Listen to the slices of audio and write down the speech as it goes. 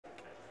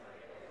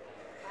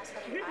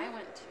I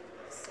went to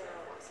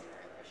Sarah Watson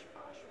English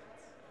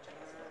Auschwitz, which I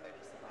guess they're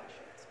just the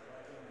Auschwitz.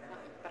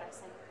 But I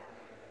sang at that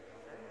one.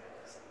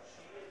 So,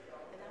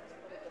 and that was a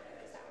little different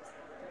because that was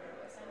after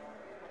I sang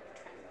like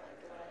Trent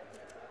like led.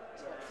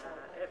 So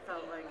it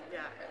felt like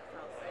yeah.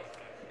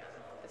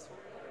 This one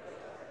everybody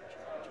had a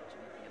church, which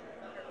made me a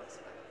little nervous,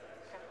 but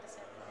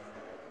practice everything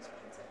that it was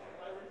once in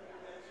my life.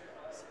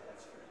 So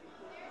that's pretty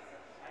cool.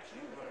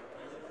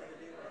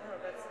 No,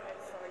 that's I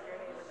saw your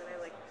name and then I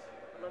like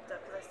looked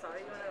up because I saw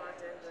you when I walked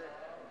in, but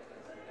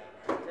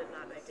did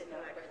not register.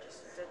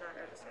 Did not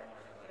register.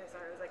 And I saw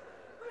it, I was like,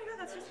 oh my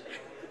god, that's just I'm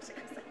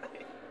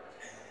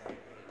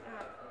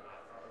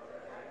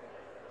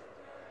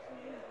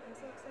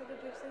so excited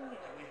you're singing.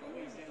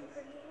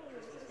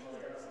 It's just not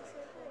happening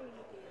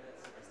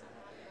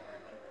 100%,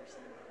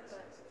 but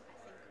I think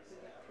we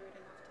went through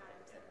it enough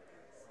times that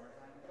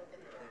it'll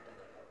get the job done.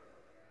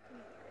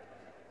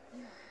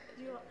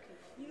 You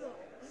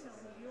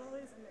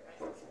always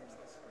underestimate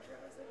yourself. I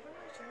was like, I'm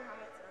not sure how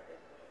it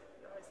sounded.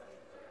 You always sound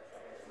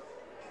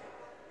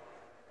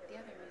the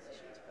other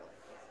musicians were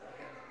like,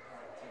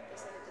 they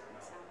said it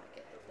didn't sound like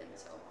it had been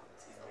so long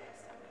since the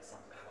last time I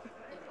saw them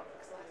in public.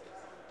 Because last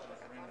time I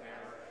got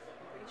out,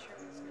 I'm pretty sure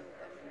it was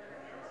November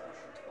of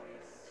 2019.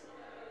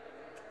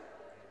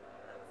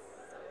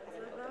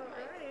 Sounds about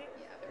right.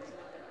 Yeah, there was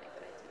an open mic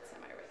that I did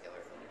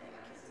semi-regularly in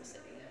Kansas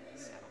City.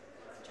 So,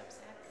 which I'm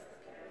sad because the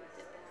people who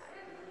did that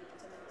and then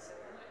moved to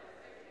Minnesota.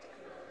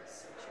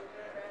 It's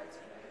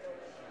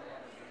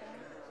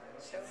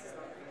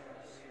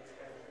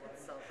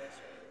selfish.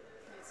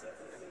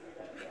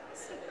 Yeah,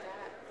 so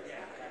that is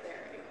not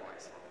there anymore,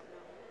 so I don't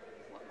know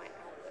what my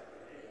outlet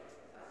would be.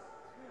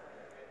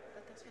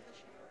 But that's what the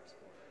shower is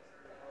for.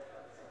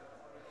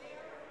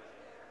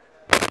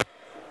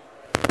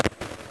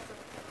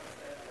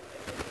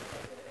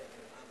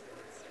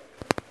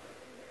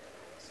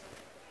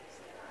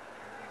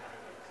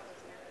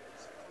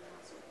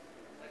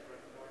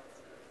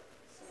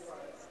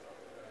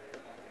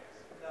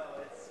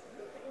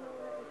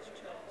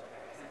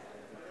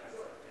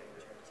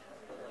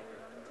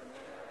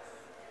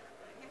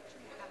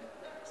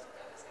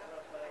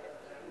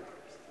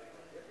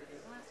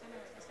 Last time I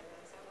was in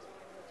Bridget, I was when I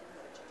lived in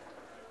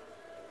Wichita.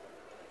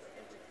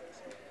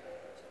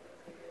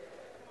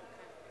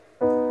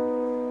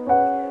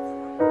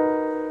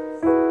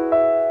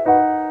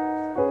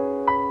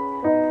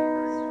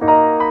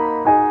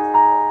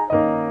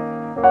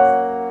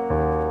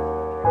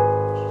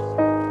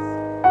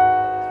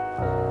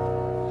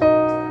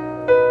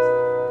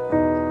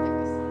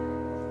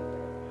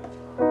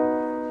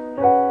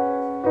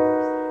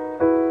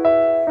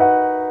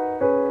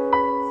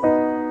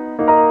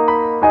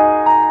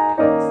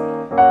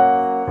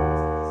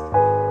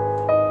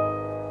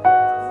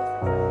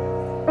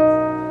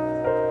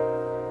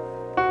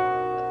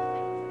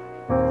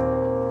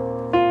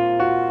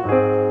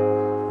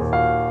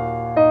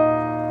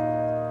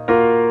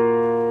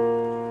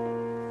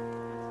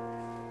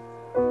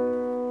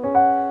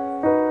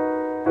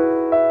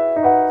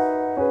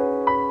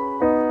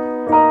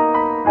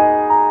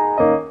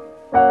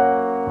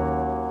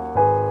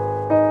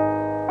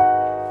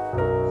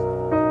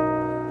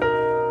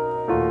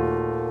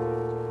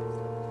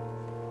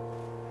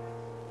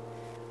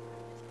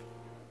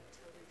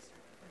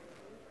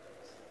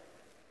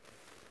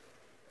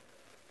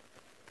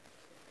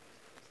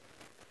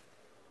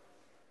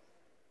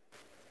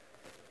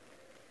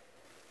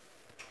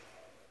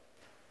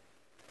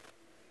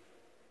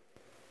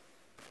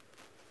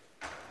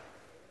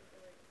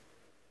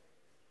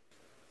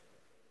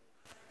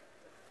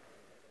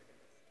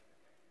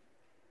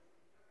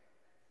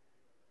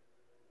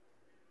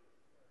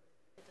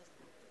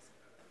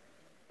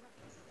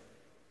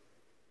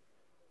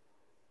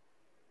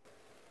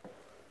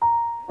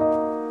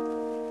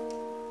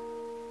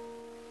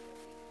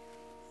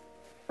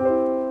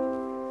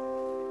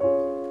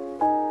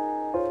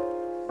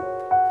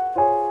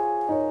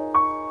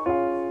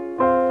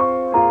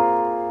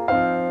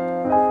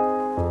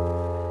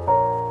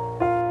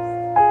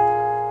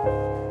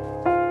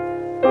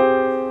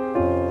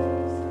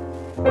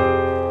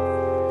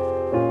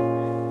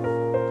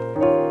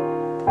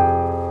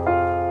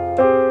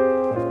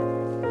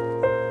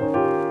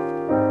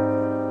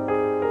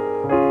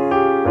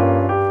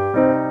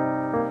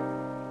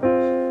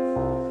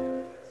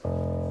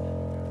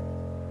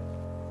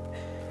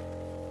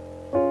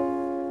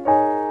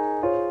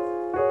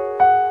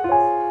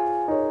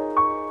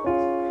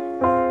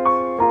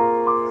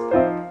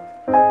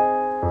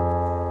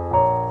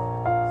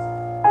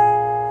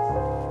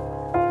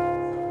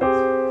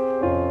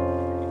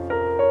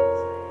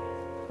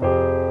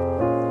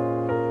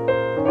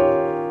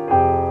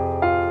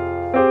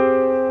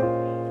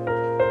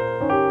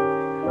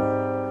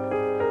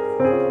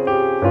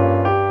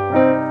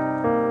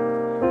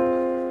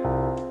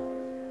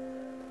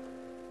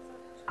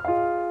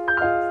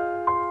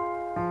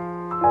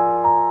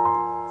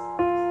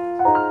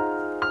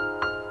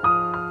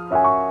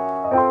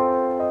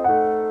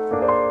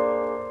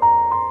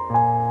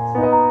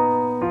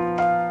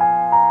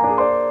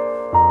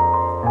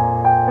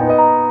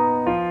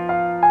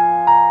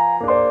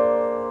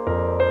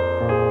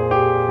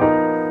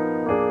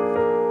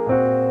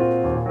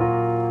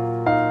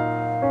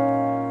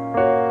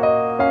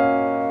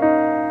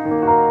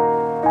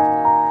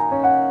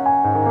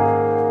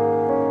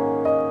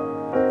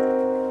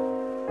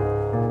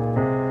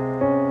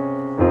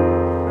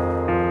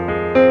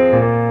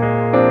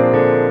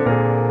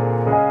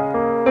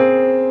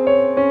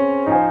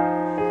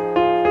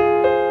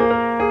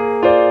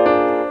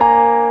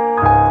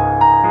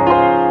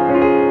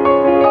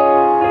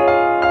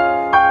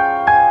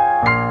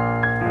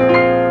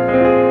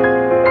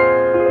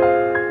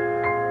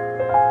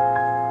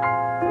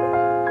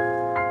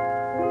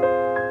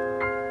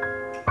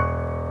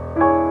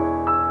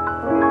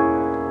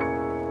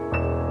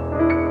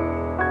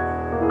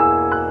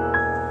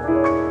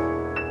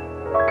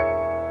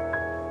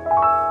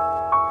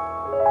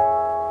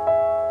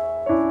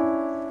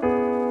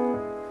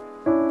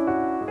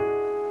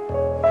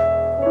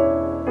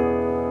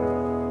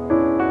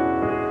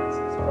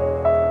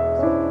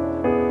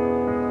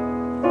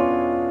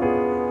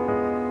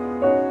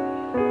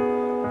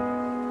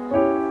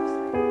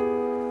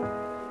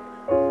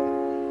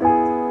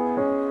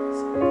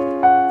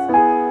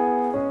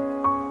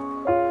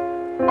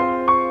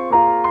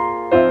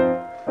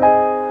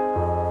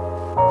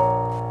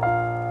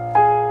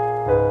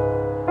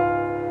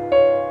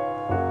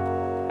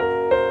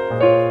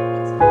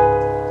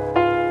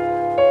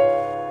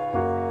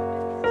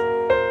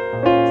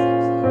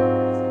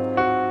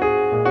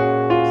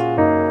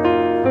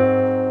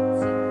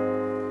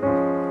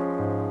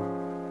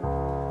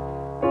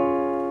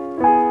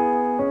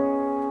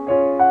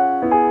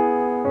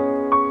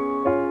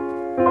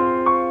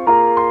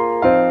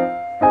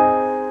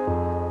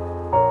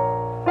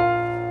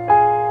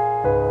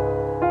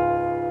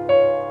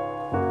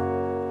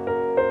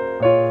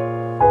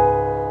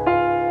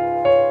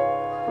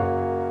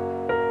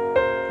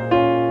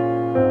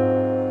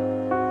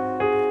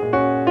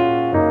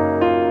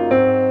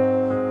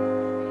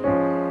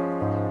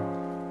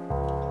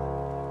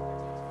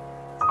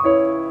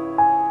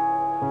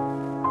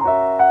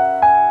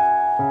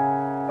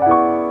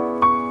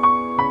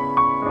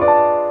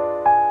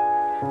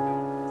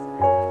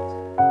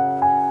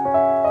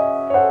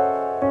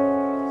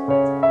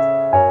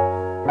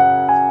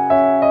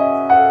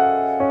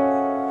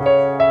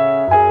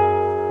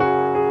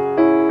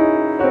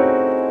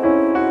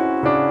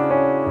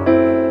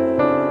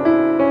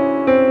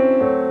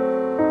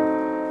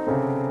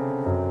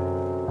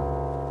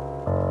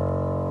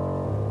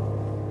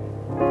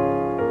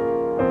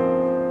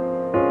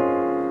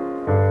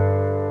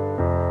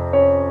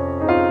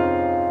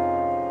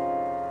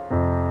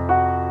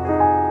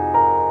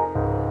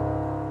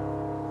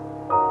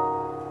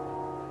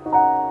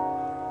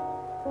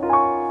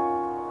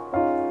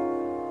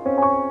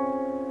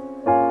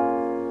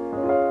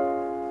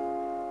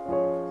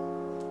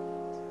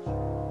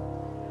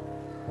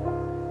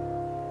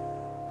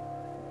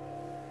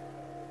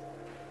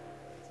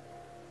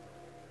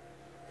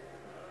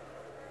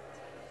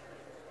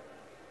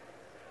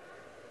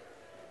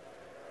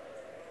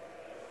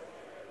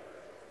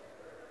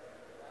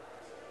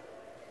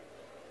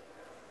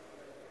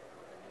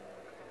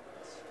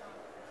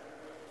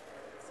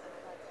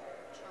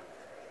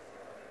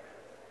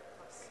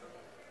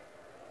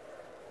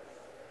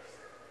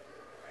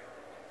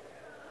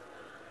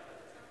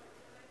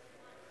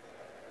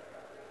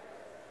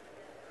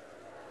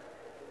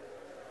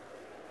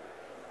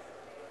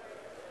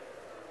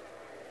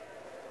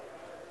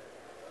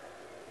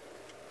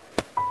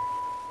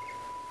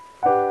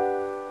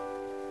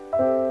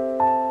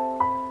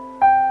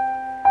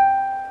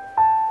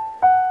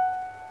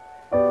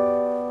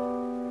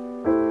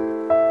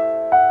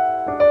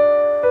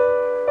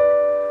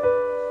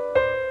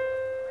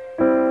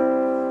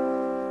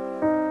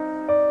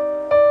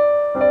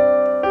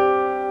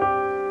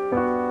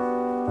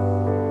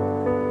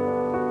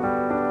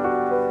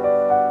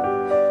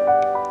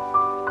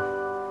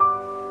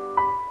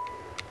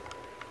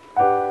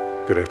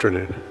 Good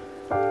afternoon.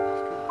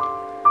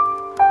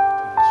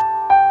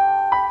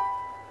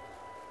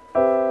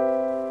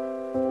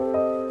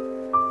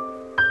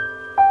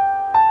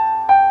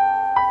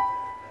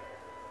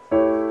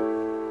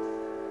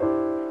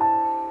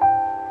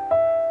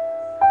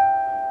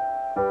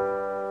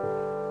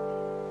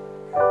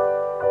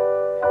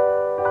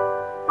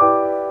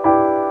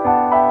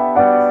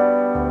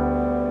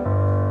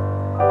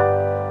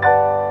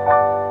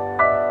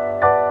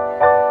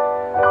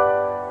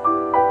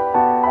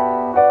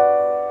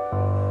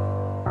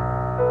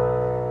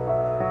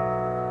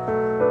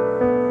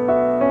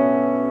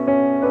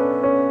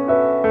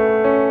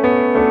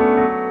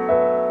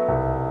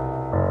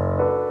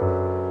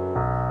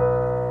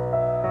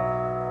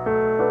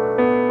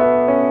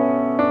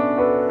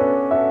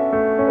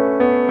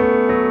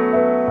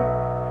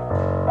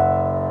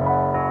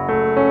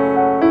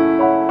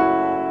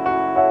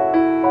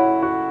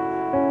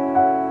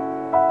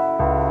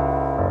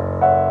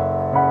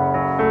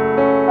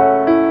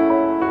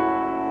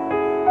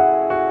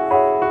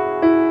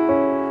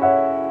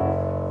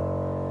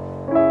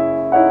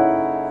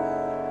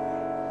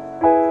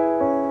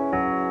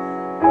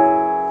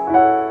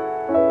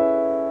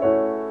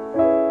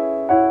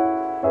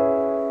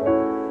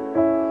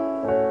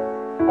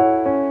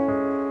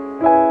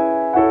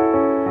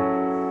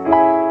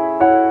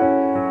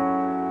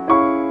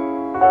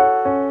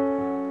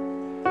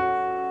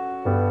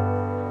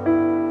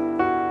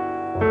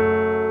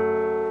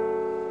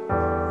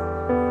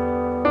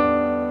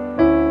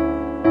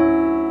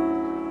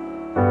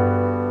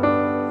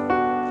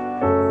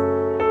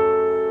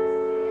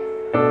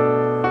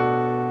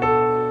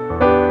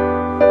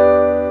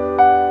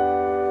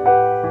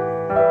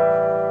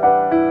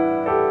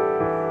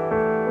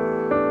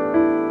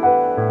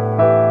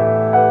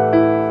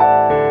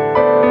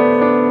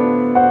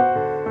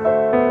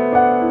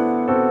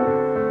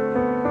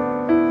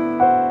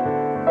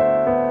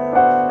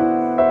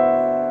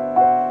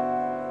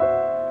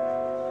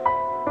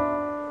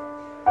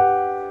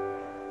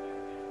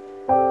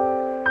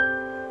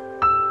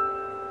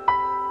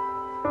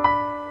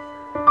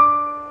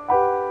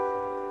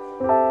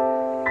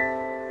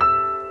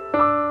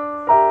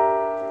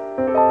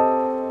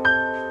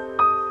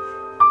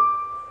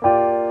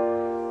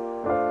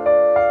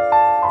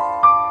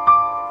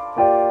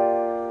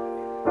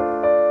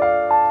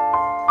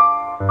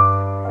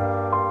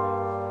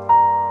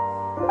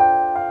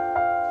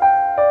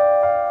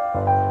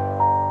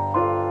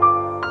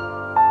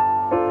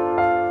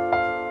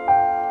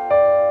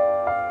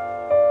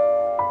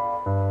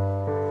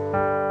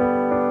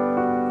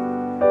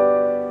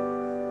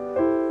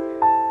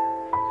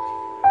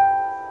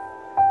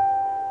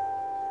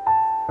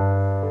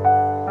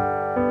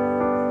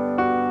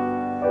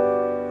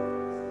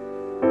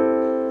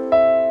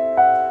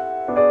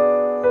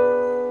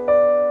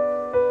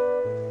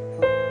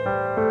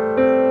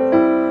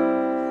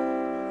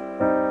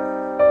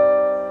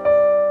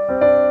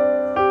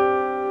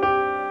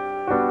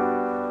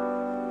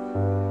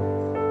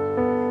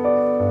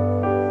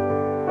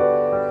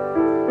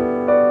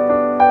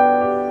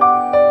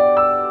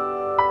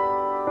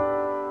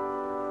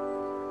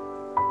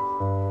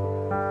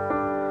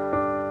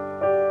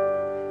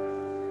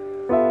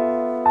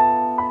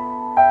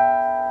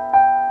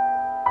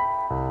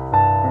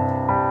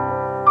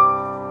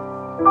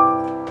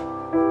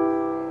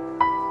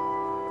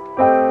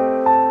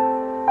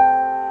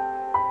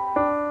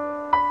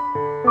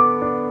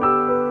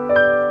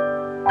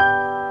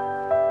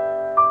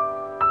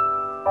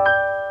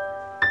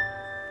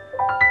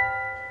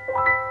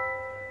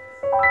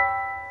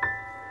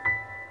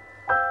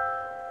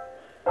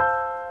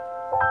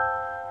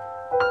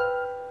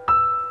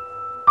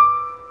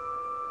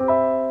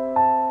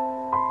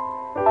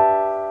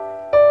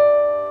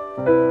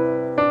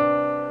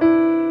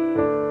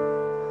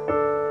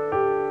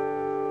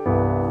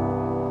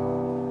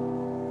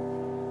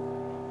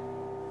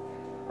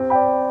 Did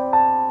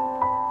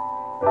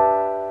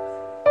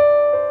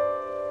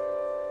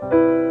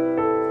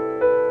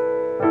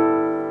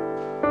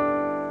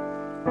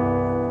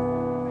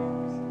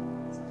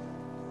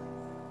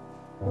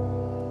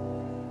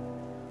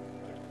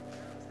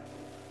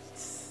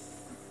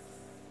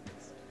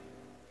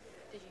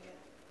you hear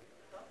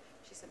that?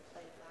 She said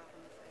play it loud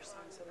on the first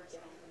song so we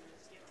get on the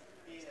next.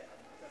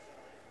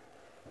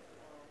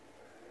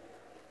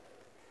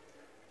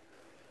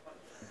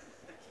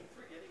 I keep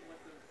forgetting what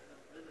the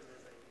rhythm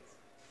is I use.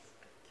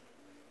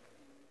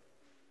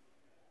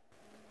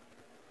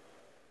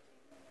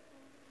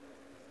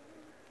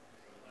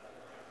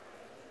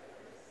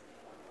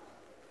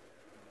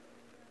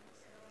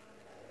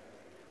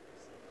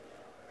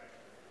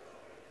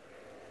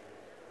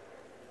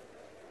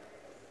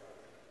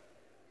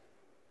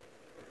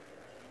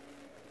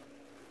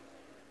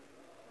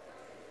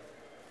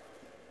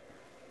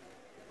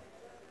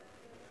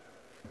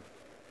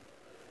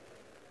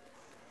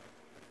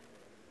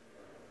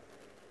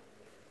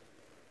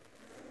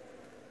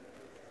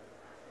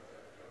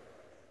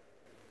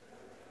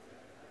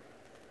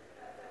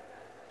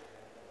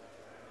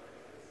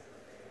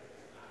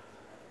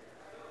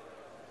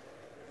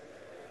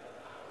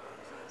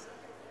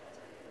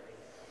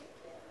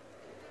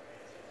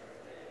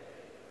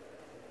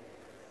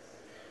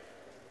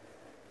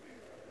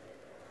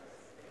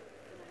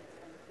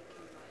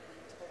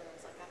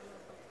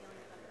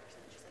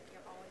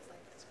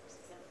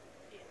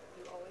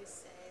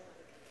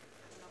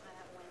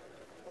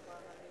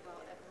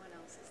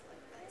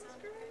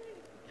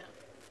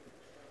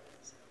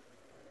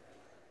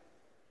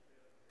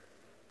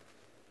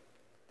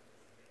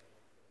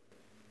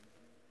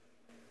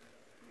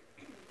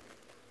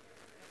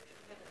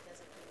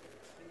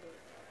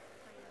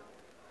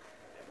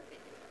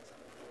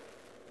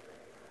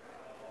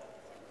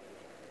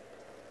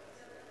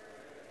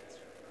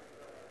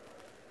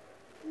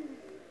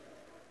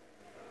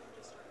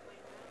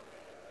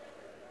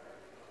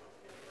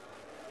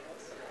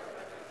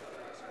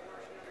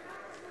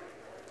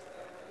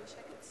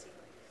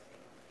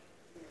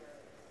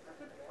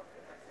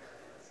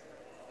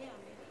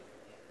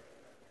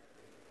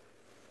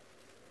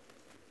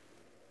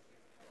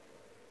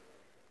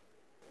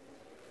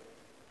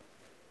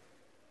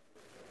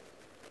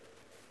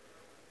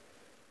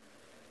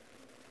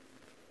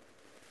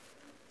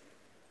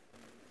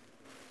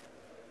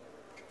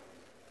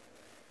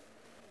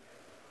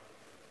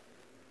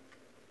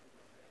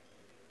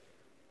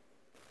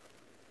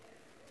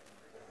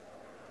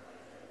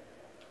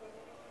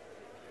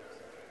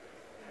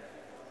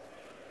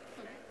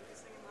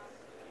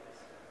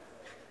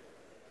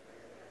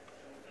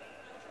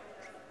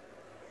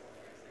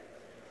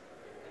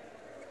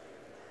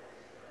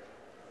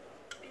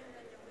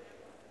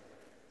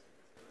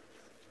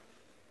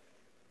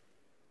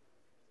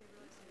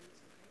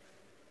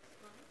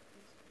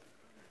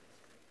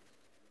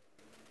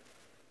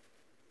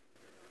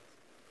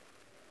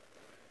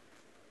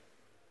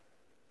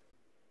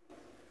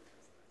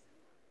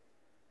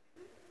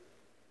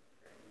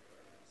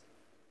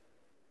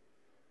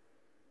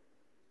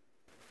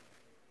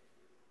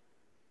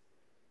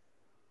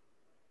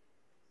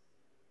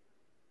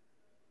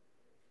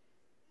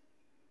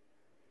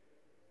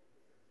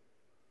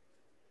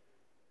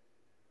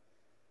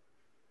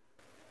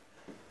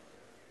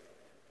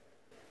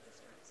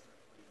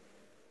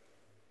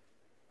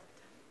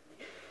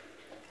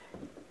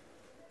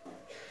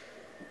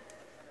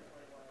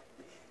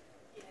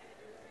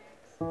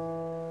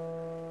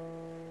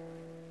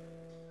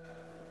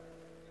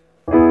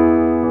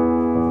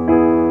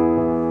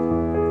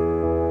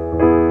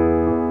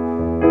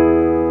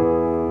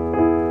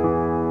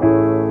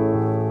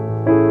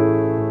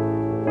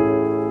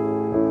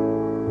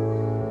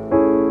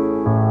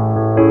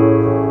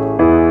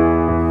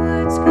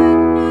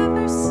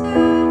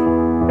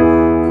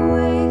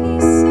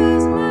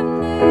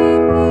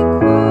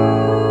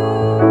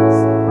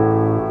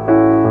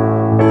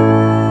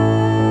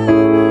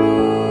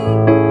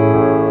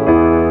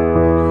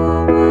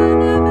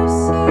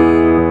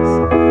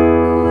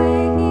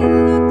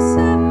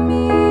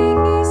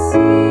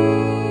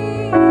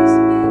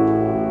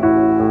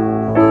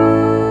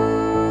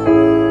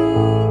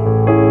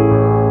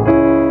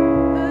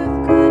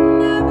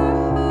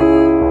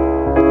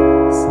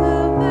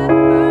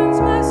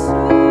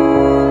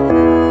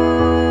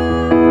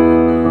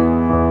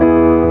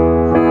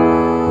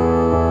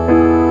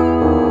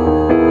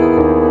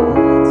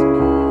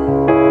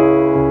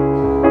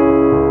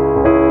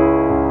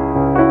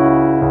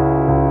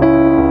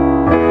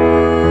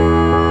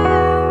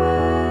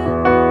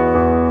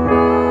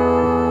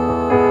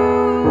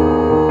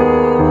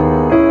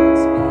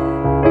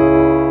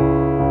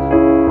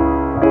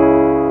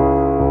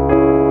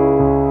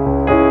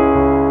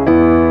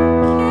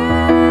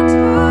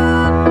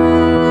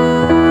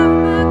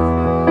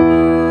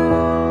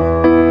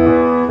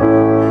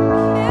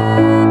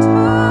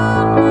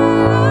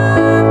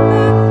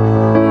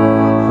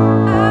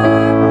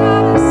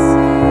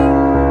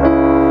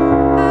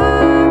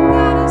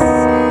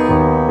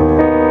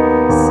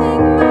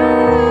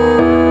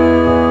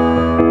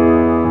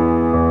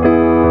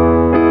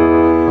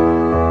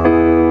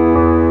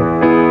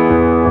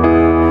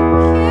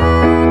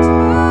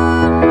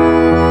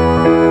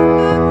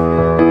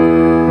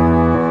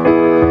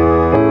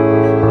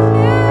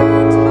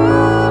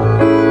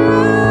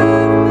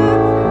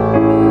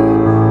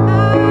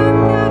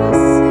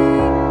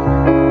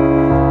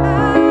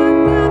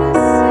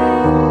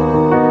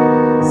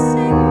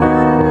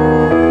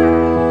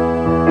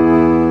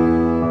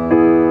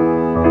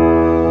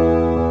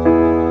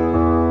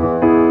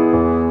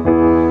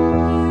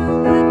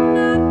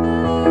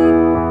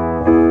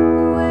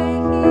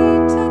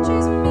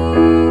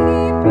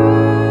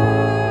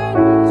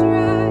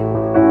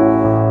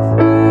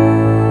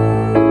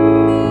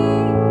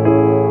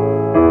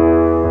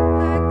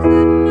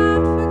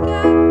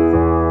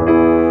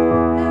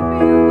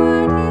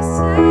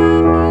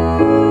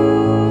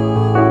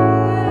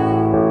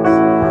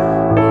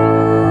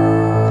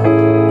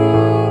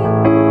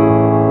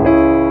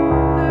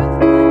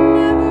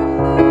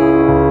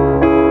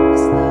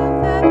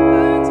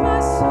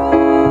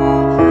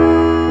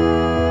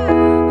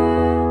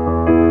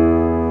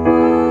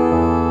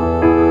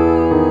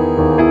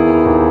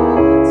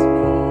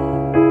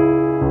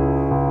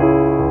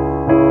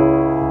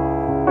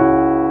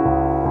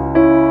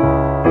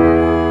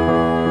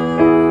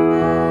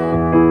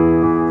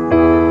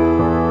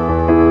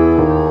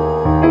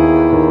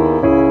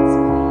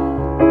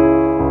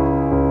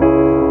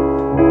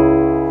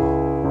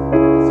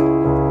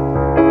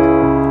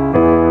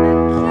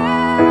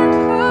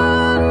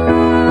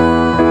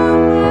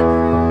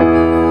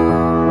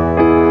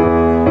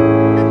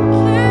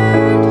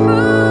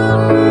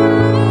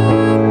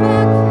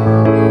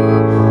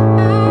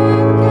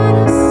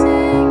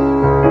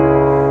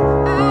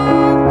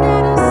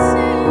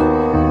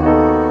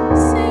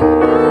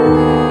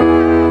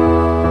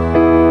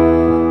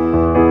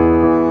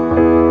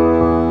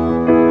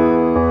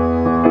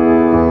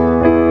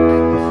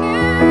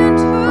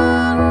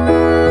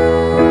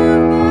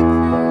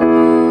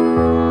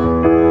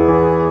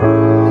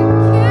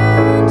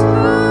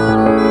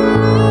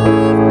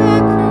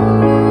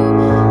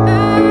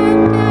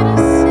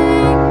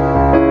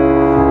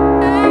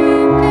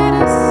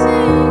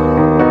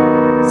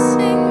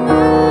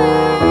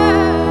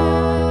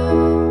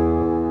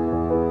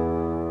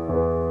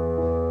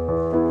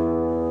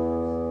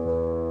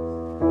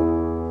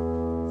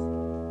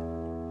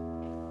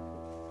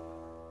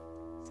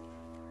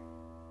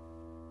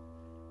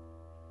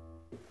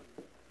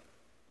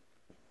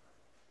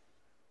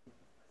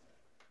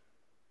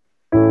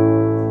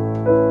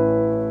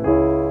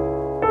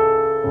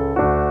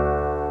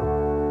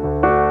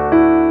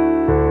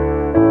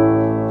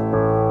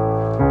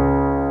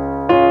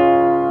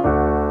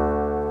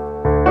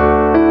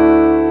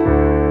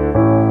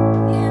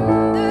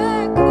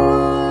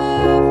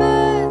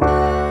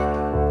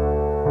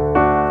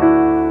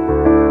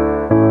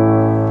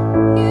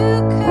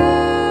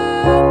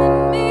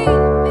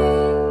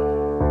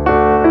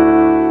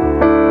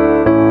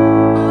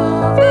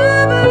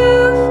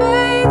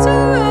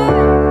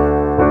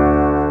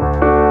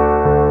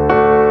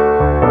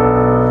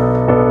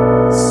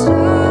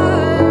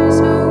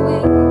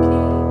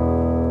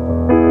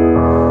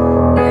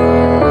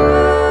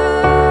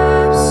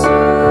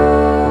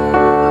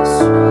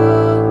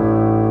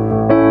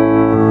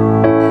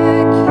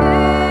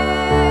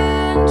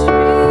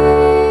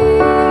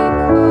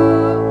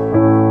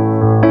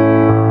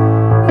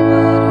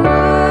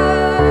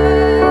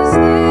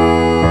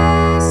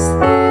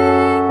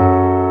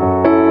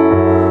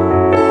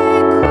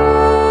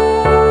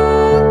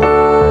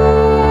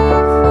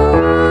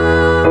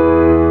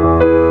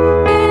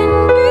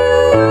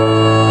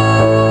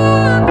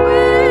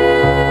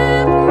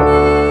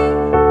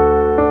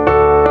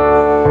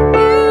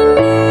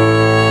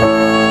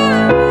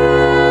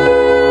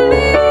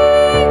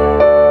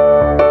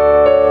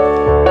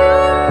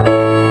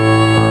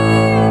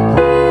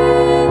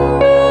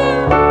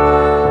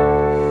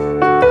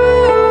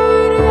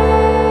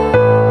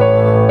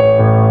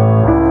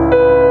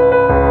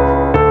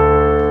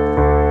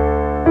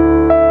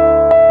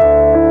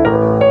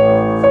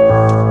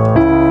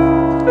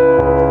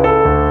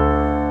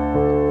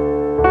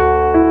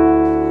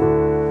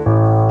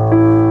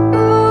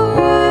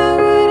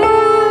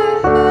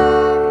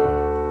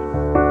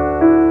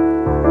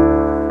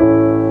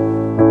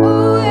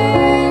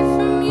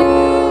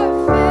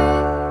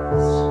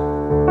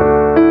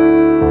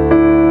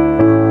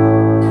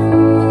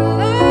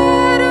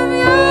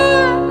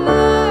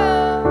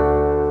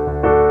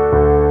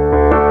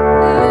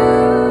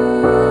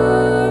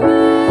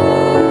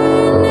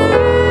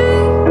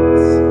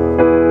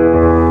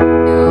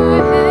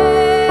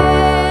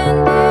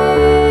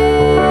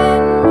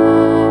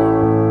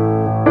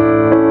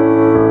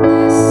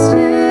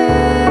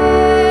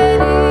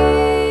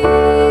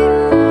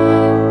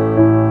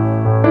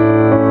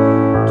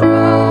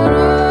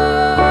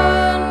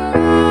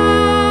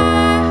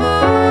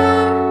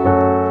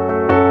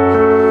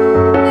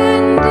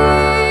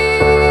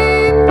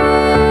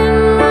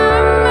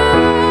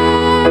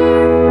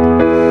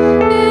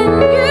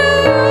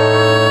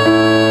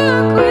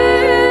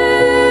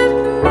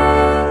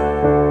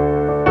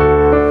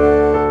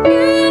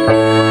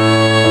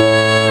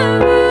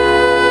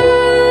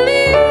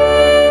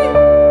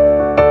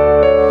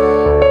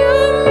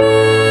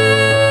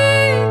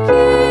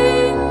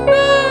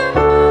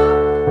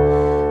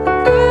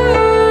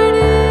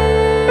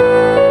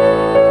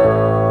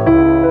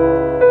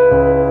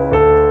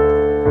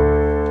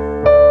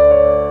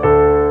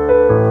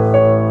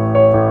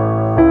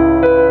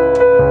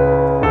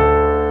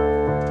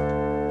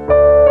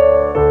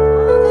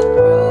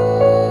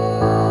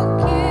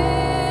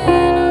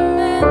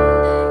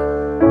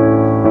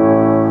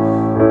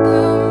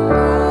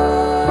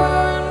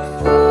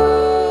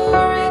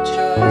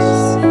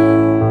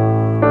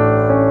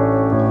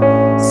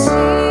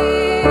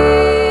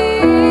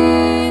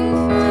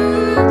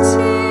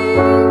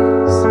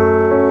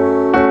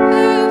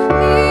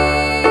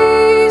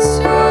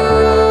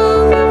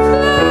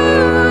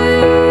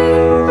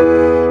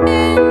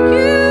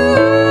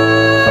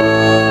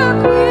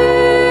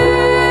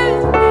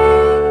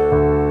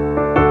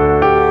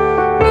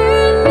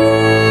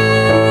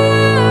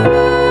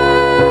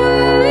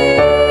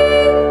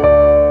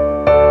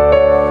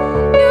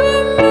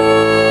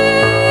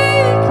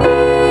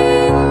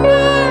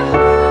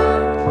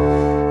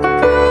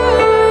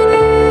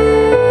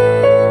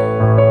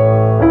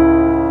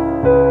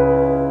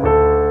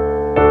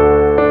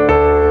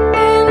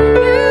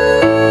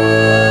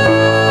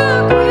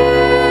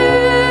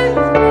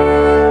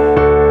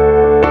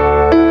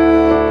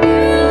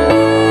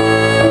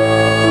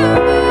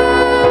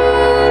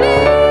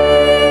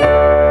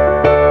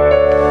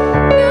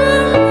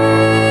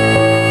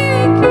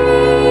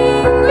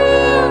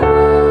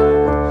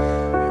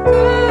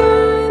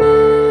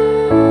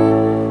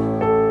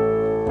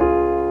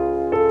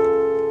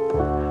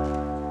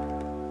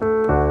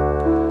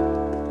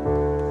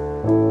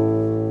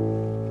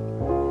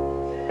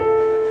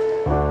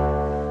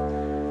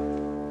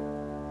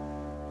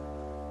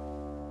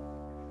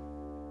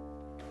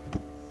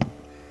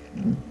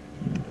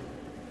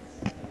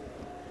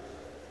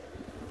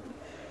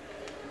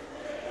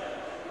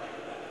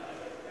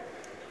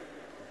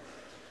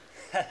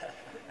 Ready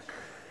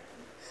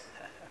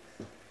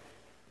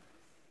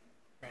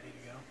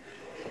to go?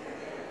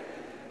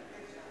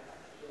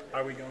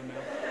 Are we going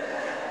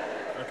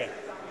now? Okay.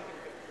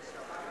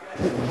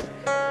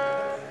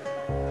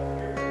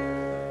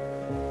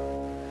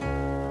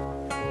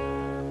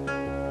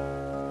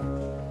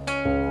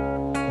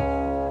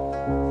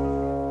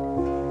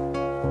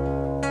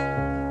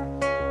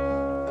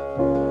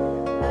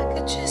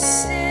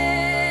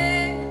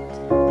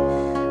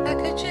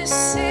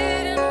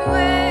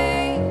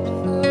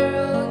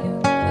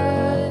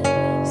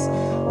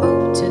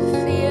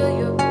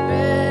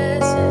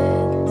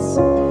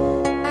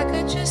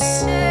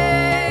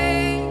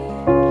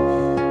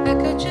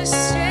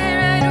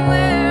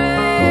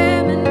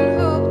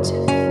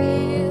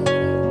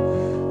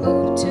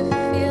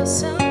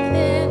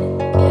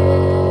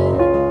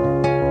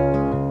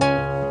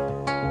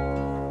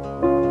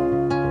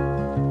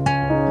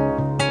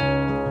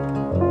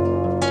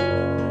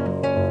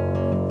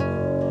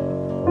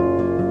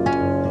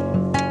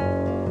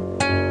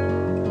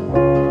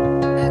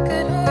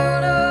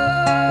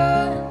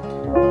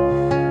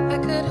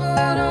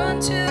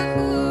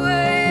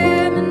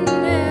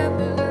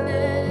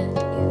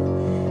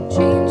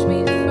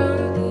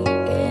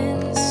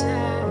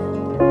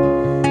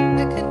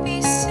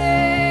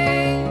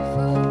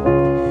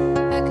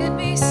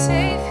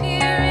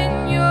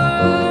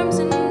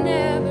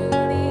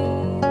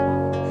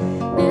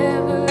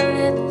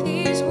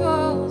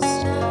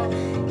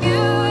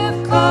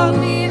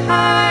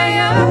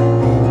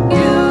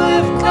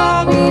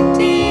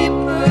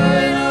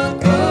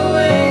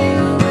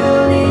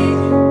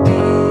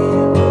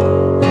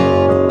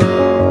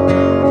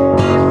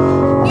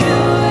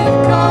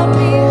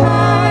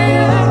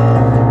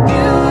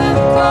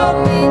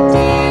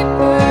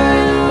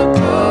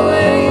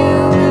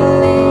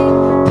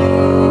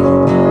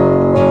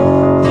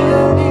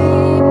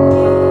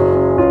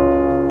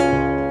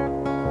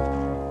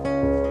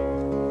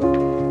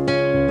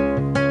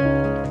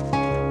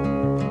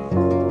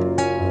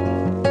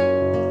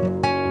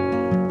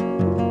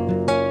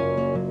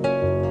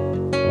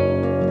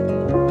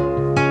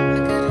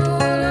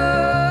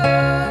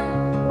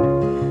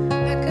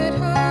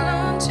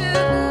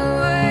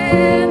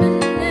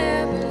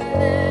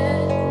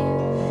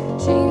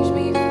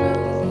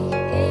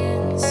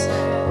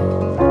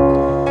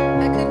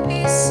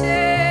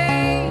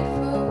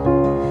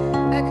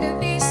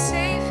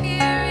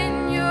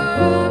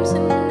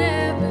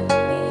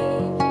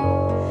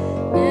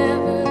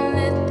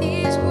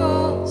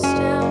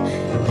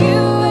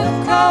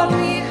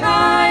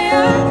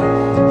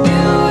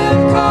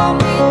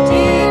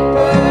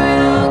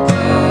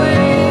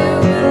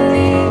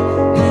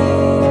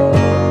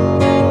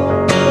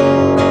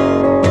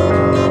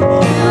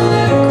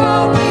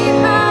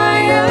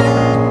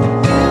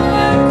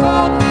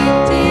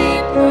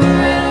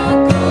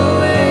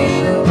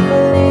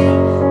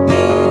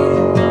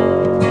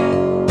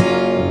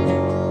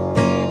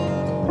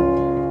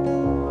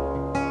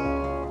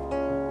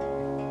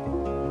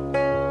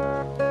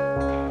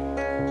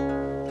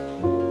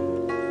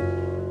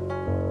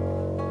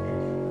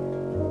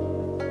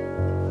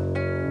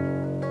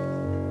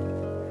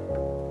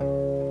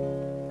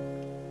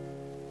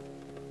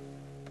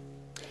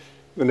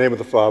 In the name of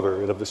the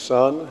Father, and of the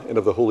Son, and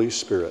of the Holy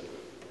Spirit.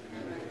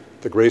 Amen.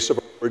 The grace of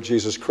our Lord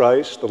Jesus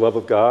Christ, the love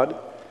of God,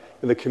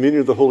 and the communion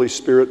of the Holy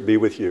Spirit be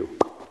with you.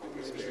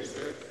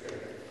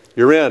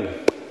 You're in.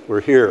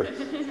 We're here.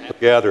 We're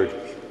gathered.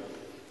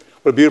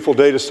 What a beautiful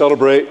day to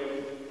celebrate.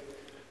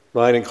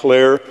 Ryan and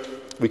Claire,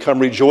 we come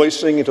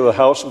rejoicing into the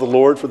house of the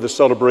Lord for this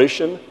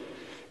celebration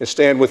and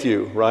stand with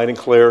you, Ryan and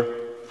Claire,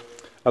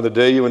 on the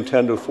day you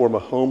intend to form a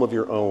home of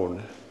your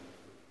own.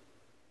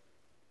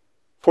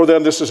 For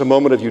them, this is a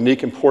moment of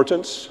unique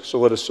importance, so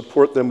let us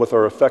support them with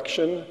our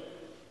affection,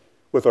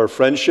 with our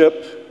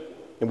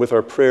friendship, and with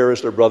our prayer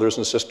as their brothers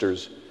and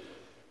sisters.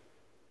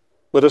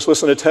 Let us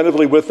listen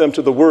attentively with them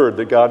to the word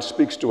that God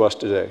speaks to us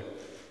today.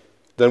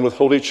 Then with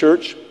Holy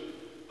Church,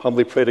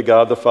 humbly pray to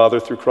God the Father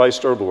through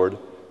Christ our Lord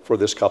for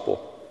this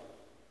couple,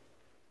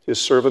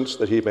 his servants,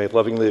 that he may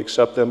lovingly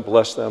accept them,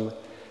 bless them,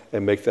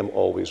 and make them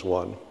always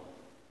one.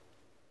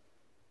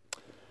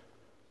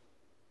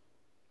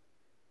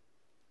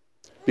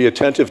 Be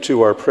attentive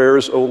to our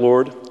prayers, O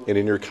Lord, and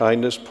in your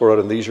kindness pour out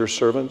on these your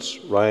servants,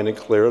 Ryan and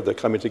Claire, that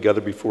coming together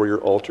before your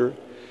altar,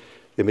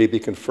 they may be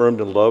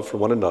confirmed in love for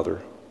one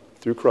another,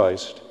 through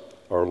Christ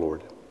our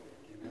Lord.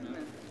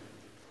 Amen.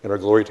 And our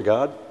glory to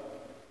God.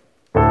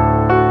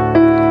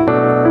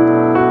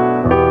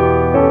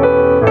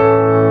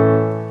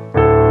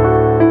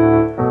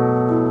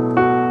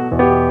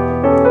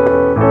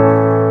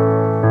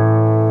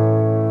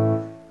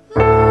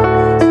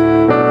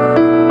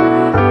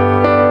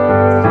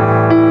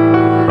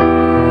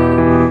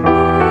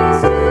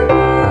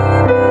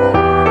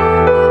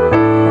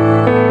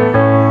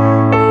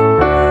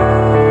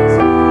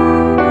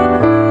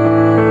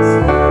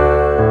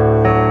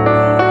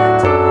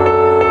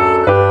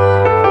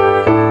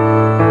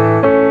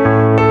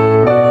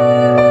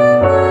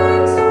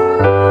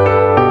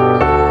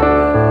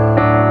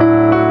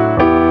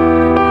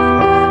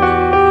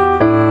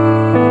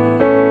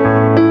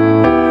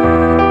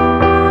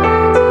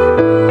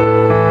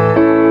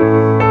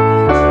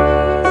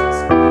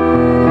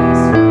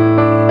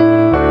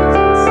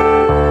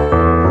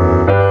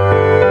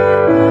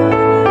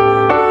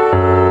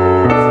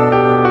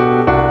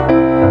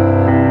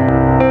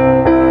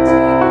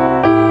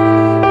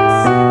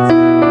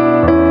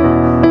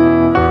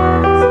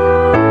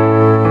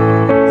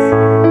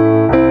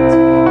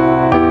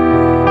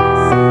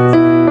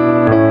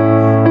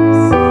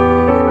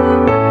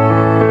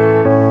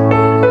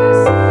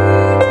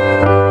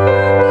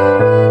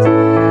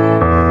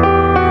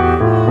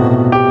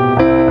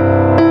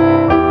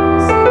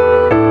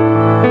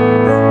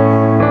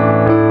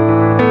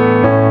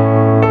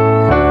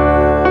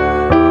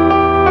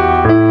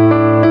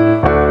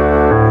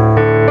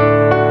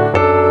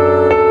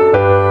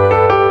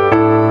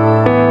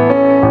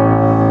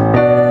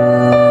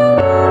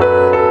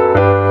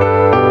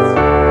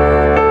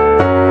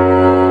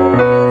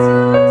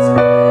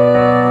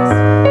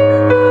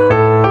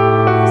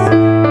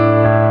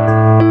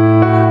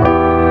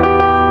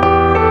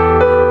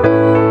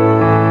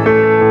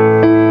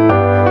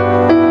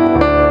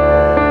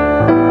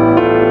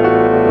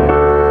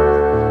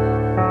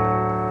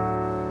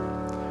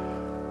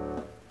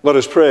 Let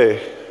us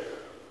pray.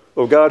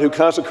 O God, who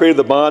consecrated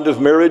the bond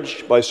of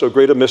marriage by so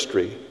great a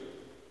mystery,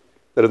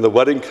 that in the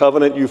wedding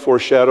covenant you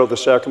foreshadow the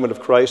sacrament of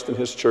Christ and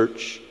his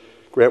church,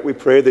 grant, we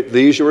pray, that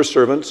these your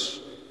servants,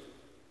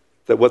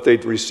 that what they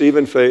receive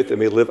in faith they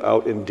may live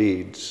out in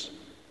deeds.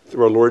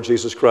 Through our Lord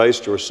Jesus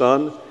Christ, your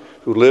Son,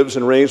 who lives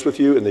and reigns with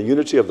you in the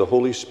unity of the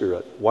Holy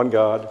Spirit, one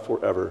God,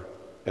 forever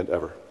and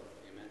ever.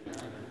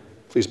 Amen.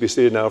 Please be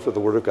seated now for the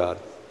word of God.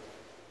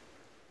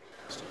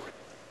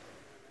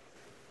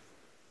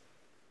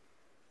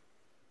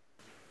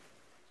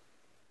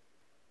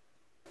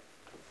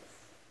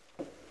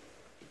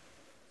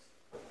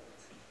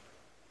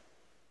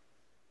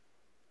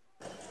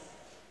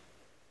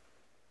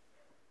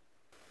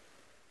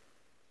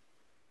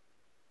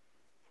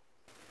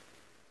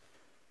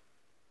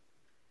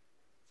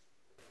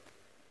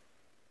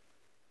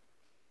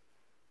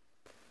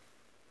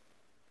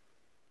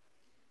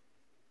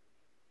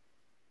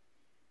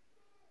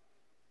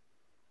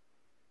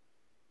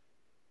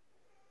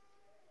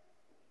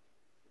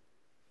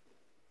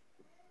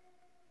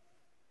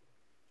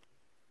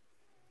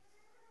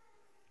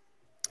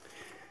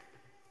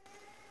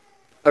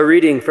 A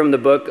reading from the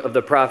book of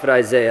the prophet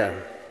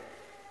Isaiah.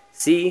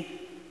 See,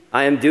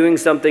 I am doing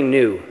something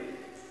new.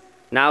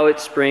 Now it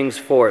springs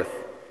forth.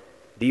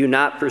 Do you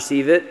not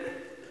perceive it?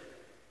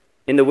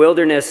 In the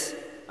wilderness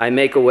I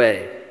make a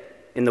way.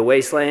 In the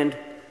wasteland,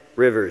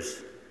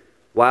 rivers.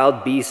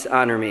 Wild beasts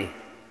honor me,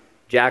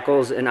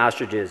 jackals and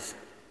ostriches.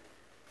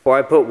 For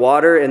I put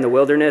water in the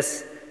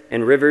wilderness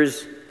and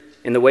rivers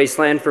in the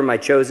wasteland for my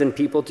chosen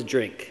people to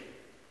drink.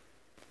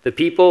 The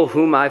people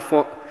whom I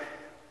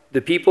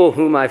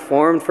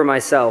formed for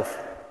myself,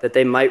 that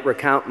they might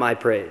recount my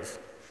praise.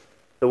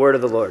 The word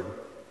of the Lord.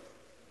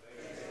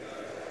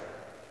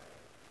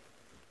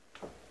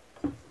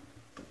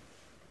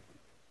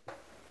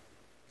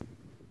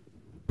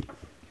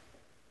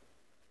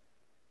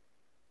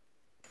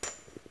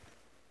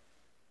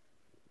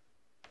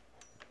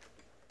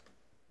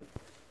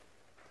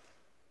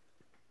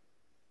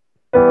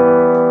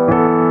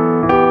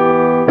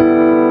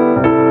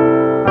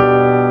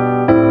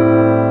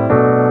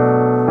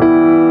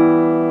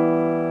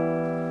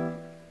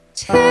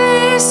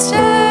 Taste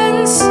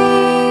and see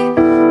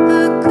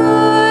the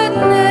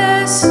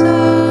goodness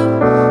of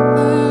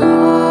the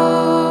Lord.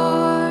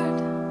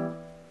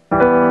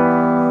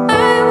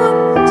 I will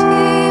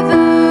see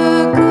the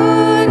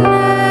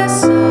goodness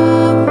of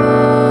the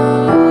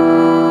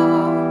Lord.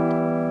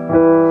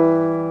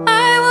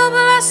 I will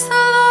bless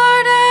the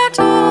Lord at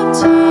all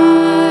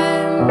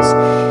times.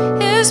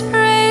 His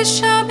praise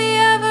shall be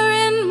ever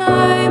in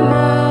my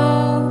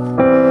mouth.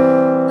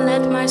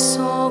 Let my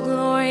soul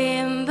glory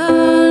in the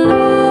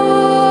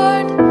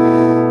Lord.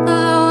 The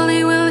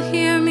lowly will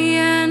hear me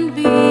and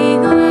be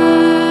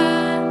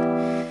glad.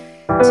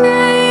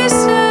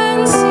 Taste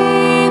and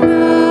see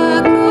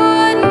the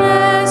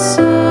goodness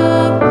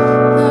of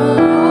the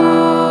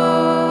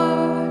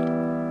Lord.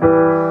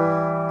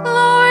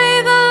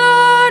 Glory the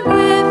Lord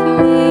with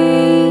me.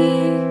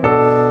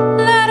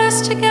 Let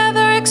us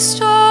together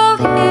extol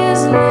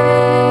his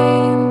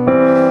name.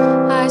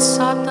 I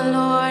sought the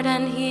Lord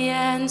and he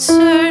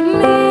answered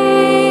me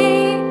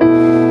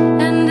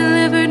and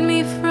delivered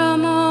me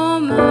from all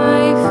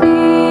my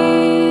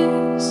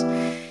fears.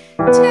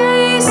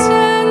 Taste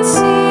and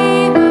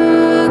see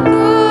the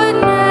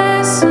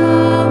goodness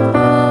of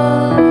the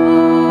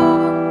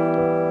Lord.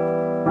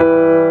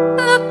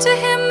 Look to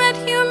him that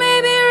you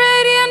may be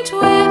radiant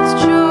with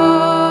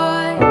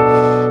joy,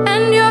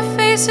 and your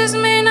faces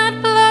may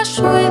not blush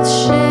with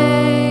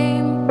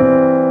shame.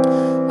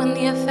 When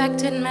the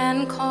affected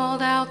man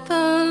called out,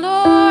 the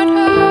Lord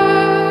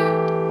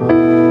heard,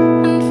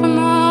 and from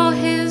all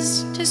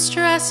his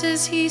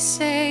distresses he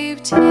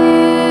saved him.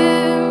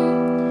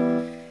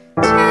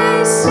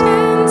 Taste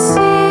and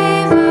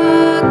see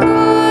the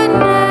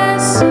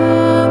goodness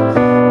of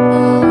the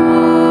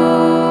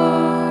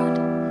Lord.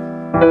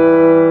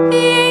 The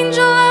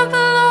angel of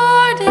the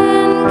Lord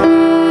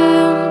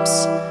encamps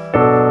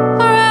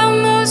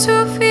around those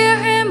who fear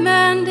him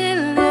and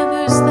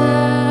delivers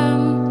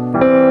them.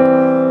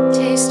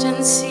 Taste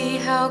and see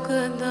how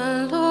good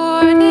the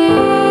Lord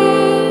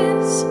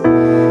is.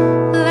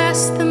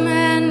 Bless the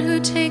man who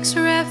takes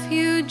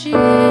refuge in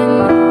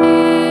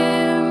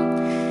him.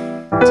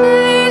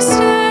 Taste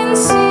and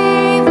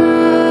see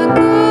the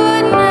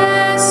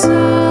goodness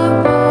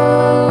of the Lord.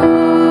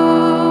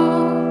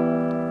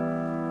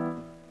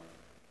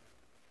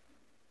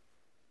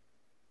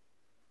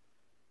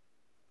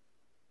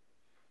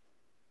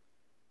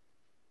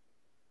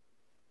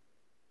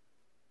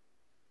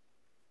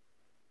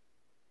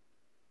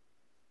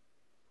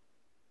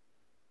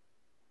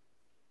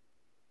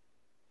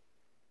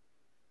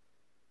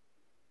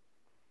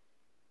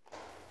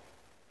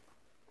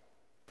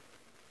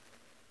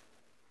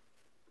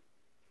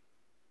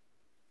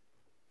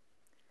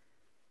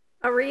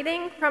 A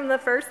reading from the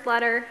first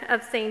letter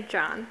of St.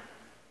 John.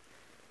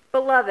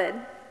 Beloved,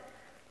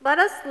 let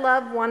us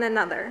love one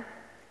another,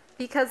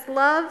 because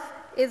love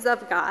is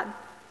of God.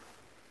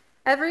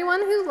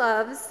 Everyone who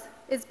loves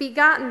is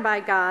begotten by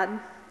God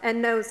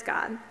and knows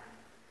God.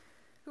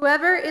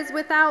 Whoever is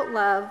without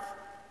love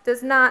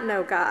does not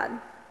know God,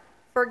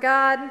 for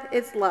God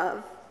is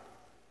love.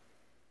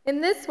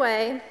 In this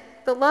way,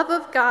 the love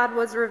of God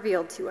was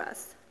revealed to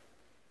us.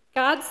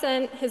 God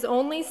sent his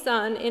only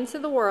Son into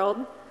the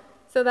world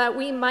so that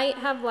we might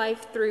have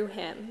life through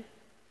him.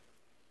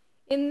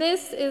 In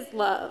this is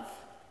love,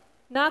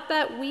 not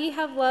that we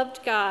have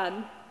loved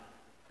God,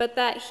 but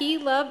that he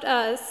loved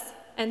us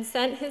and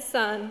sent his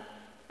Son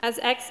as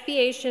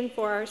expiation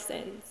for our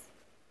sins.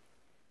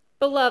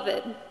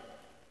 Beloved,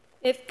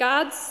 if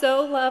God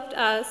so loved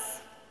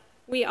us,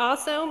 we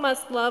also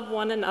must love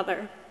one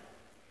another.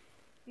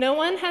 No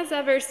one has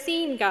ever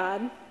seen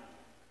God,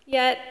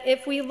 yet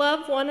if we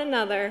love one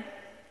another,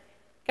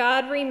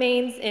 God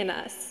remains in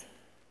us,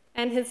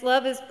 and his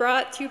love is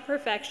brought to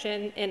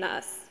perfection in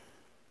us.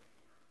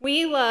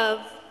 We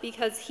love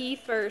because he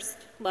first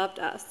loved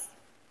us.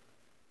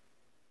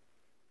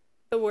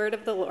 The word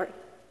of the Lord.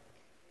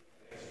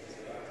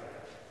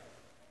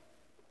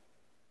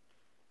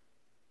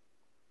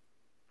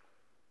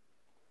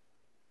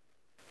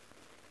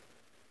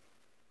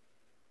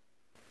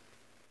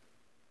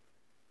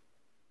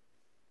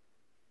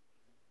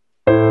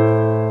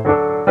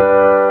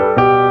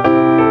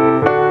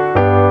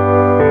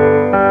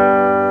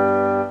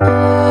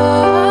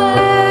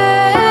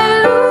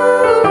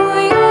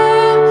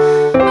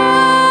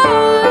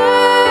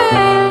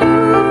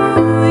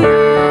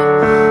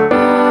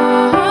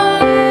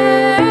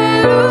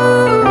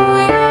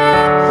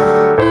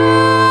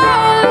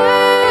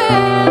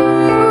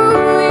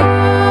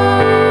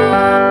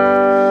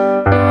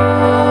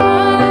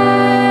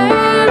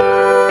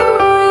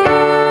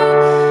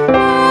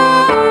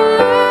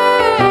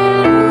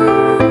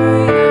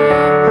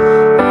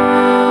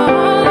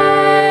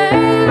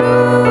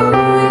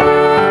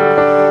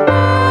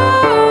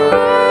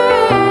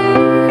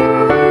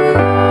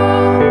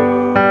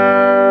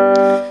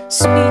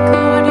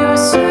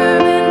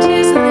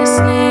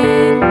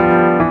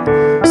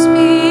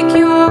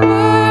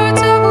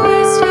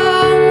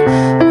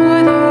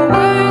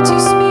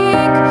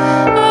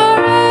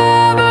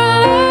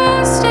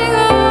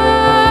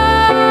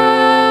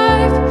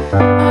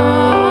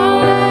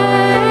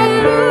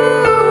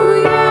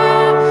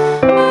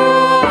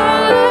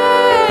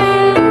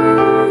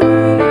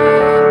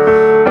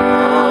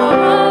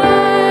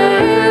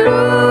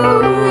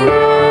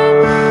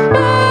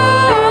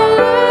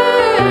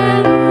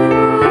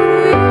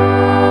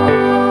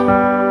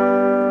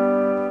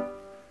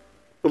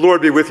 The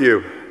Lord be with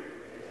you.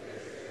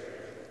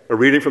 A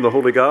reading from the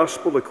Holy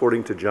Gospel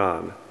according to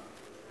John.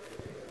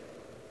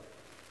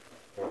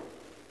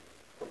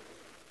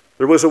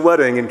 There was a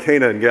wedding in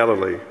Cana in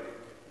Galilee,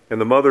 and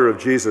the mother of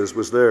Jesus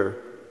was there.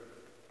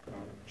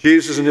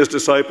 Jesus and his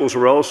disciples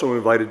were also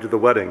invited to the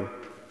wedding.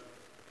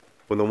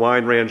 When the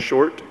wine ran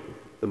short,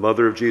 the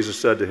mother of Jesus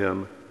said to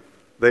him,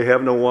 "They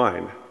have no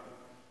wine."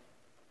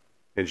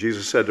 And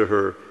Jesus said to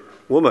her,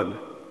 "Woman,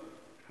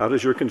 how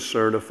does your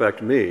concern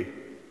affect me?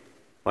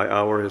 My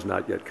hour has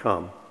not yet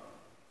come."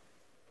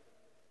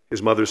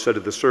 His mother said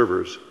to the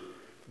servers,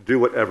 "Do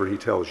whatever he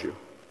tells you."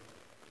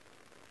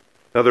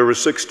 Now there were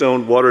 6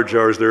 stone water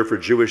jars there for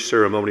Jewish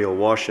ceremonial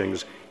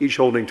washings, each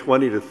holding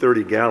 20 to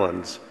 30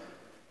 gallons.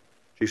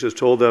 Jesus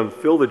told them,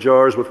 "Fill the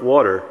jars with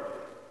water."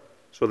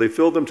 So they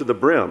filled them to the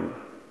brim.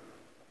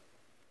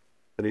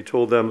 Then he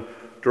told them,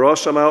 "Draw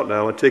some out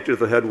now and take it to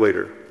the head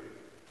waiter."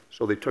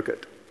 So they took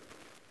it.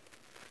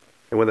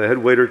 And when the head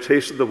waiter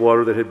tasted the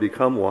water that had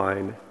become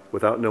wine,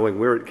 without knowing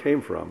where it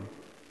came from,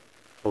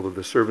 although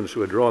the servants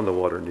who had drawn the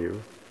water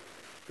knew,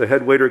 the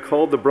head waiter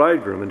called the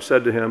bridegroom and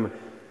said to him,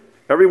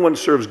 "Everyone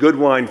serves good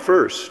wine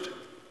first,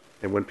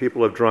 and when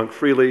people have drunk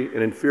freely,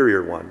 an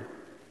inferior one.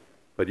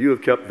 But you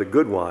have kept the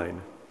good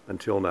wine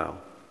until now."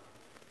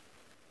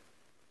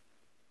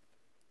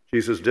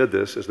 Jesus did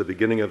this as the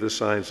beginning of his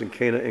signs in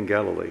Cana in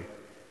Galilee,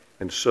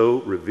 and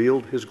so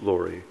revealed his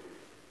glory,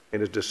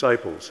 and his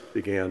disciples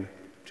began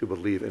to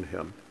believe in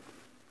him.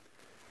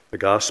 The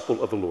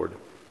Gospel of the Lord.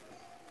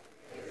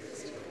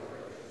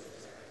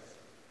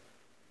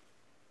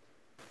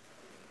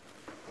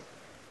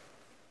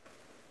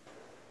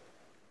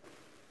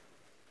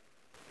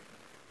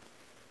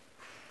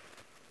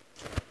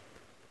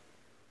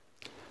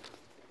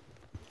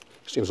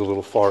 Seems a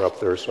little far up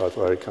there, so I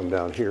thought I'd come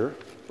down here,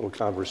 a little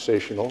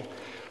conversational.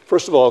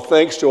 First of all,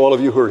 thanks to all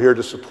of you who are here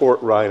to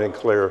support Ryan and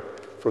Claire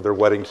for their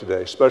wedding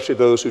today, especially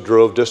those who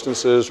drove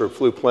distances or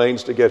flew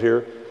planes to get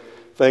here.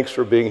 Thanks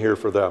for being here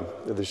for them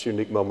in this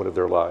unique moment of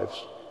their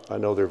lives. I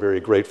know they're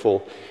very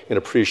grateful and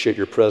appreciate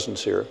your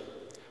presence here.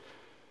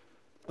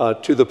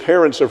 To the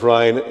parents of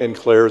Ryan and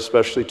Claire,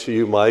 especially to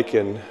you, Mike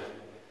and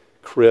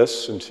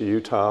Chris, and to you,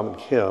 Tom and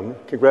Kim,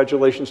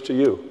 congratulations to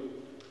you.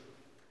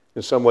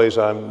 In some ways,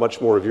 I'm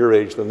much more of your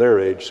age than their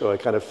age, so I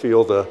kind of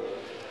feel the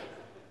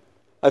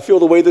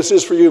way this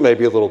is for you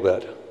maybe a little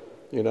bit,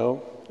 you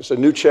know? It's a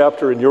new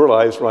chapter in your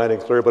lives, Ryan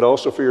and Claire, but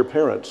also for your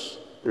parents.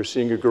 They're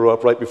seeing you grow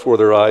up right before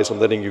their eyes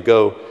and letting you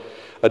go.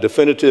 A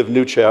definitive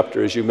new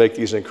chapter as you make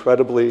these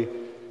incredibly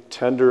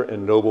tender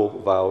and noble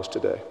vows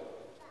today.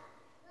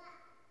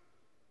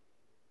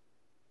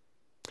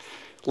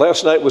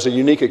 Last night was a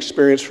unique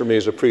experience for me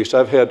as a priest.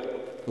 I've had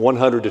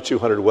 100 to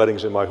 200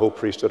 weddings in my whole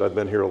priesthood. I've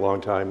been here a long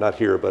time, not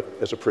here, but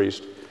as a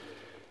priest.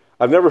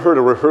 I've never heard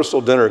a rehearsal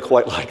dinner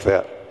quite like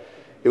that.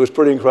 It was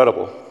pretty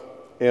incredible.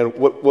 And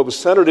what was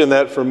centered in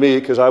that for me,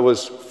 because I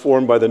was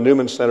formed by the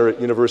Newman Center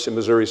at University of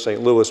Missouri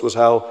St. Louis, was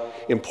how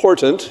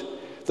important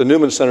the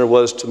Newman Center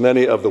was to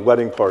many of the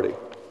wedding party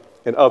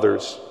and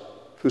others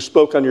who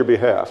spoke on your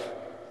behalf.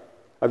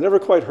 I've never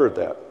quite heard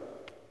that.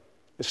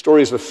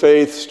 Stories of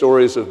faith,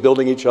 stories of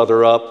building each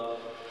other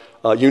up,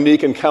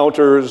 unique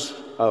encounters.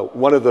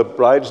 One of the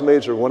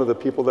bridesmaids or one of the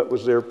people that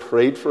was there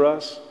prayed for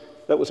us.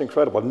 That was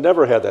incredible. I've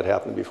never had that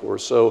happen before.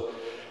 So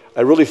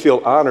I really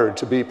feel honored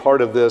to be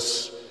part of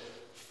this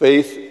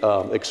faith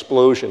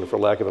explosion, for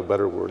lack of a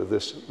better word, of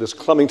this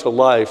coming to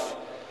life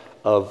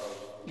of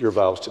your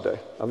vows today.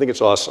 I think it's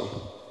awesome.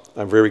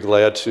 I'm very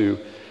glad to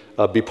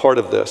be part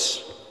of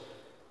this.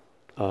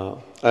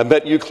 I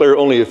met you, Claire,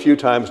 only a few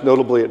times,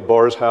 notably at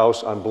Bahr's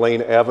house on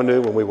Blaine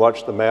Avenue when we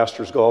watched the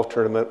Masters golf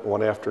tournament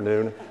one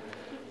afternoon.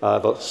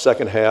 The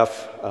second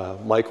half,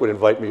 Mike would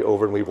invite me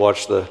over and we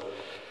watched the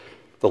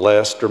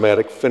last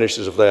dramatic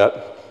finishes of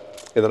that.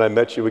 And then I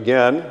met you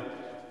again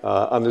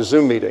on the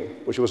Zoom meeting,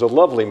 which was a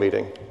lovely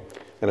meeting.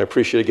 And I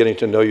appreciated getting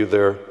to know you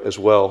there as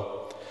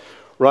well.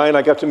 Ryan,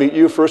 I got to meet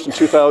you first in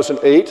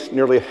 2008,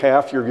 nearly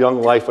half your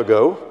young life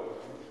ago,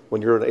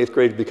 when you were in 8th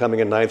grade becoming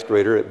a 9th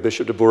grader at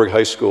Bishop DuBourg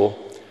High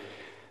School.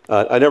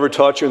 I never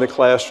taught you in the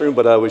classroom,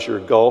 but I was your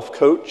golf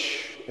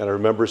coach, and I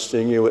remember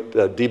seeing you at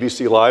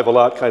DBC Live a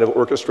lot, kind of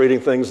orchestrating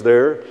things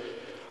there,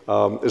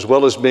 as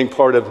well as being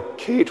part of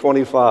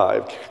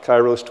K25,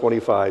 Kairos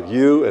 25.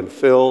 You and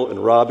Phil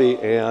and Robbie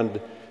and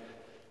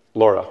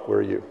Laura, where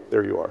are you?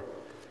 There you are.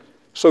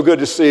 So good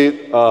to see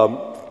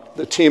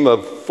the team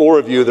of 4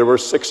 of you. There were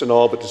 6 in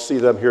all, but to see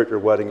them here at your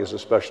wedding is a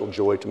special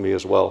joy to me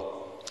as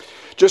well.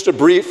 Just a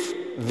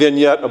brief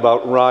vignette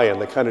about Ryan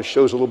that kind of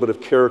shows a little bit of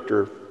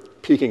character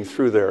peeking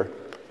through there.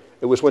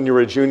 It was when you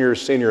were a junior or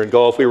senior in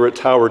golf. We were at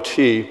Tower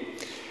T.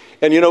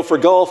 And you know, for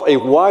golf, a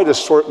wide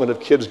assortment of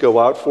kids go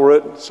out for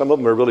it. Some of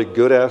them are really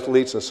good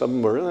athletes, and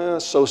some of them are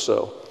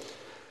so-so.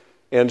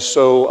 And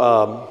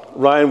so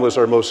Ryan was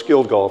our most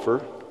skilled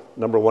golfer,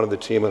 number 1 of the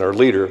team and our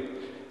leader.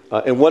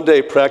 And one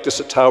day, practice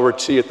at Tower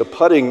T at the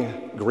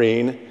putting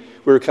green,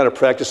 we were kind of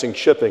practicing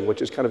chipping,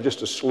 which is kind of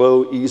just a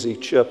slow, easy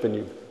chip, and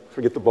you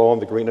get the ball on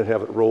the green and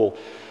have it roll.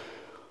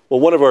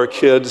 Well, one of our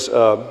kids,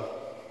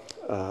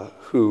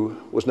 who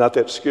was not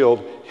that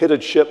skilled, hit a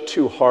chip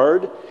too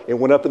hard and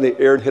went up in the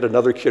air and hit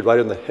another kid right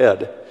in the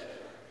head.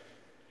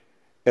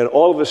 And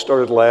all of us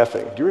started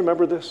laughing. Do you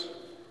remember this?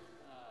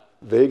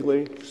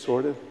 Vaguely,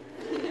 sort of?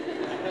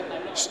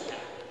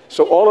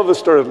 So all of us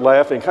started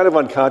laughing, kind of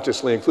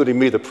unconsciously, including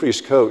me, the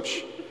priest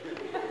coach.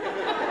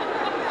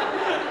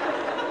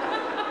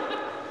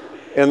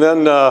 And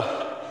then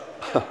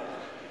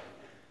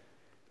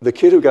the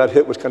kid who got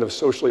hit was kind of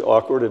socially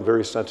awkward and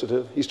very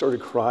sensitive. He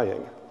started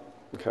crying,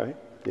 okay?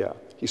 Yeah,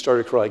 he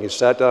started crying. He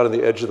sat down on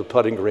the edge of the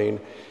putting green.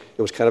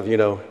 It was kind of,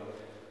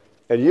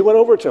 and you went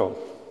over to him.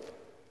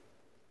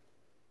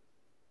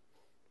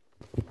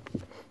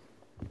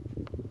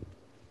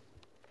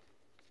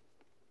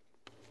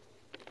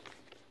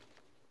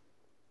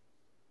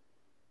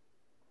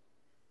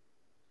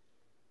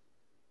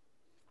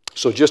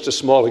 So just a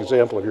small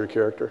example of your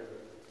character.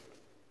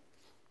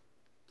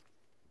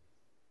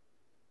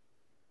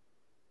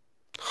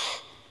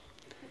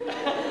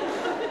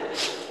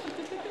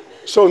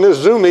 So in this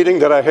Zoom meeting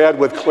that I had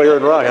with Claire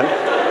and Ryan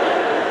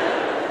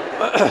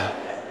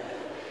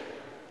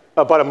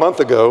about a month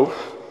ago,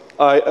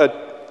 I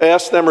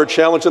asked them or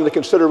challenged them to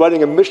consider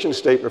writing a mission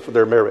statement for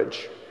their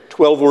marriage,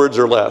 12 words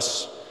or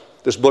less.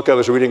 This book I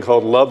was reading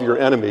called Love Your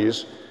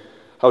Enemies,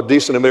 how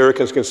decent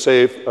people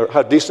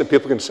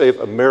can save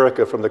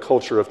America from the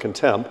culture of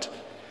contempt.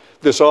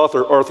 This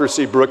author, Arthur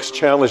C. Brooks,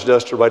 challenged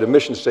us to write a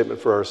mission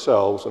statement for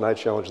ourselves, and I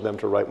challenged them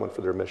to write one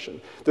for their mission.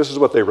 This is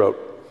what they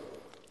wrote.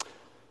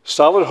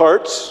 Solid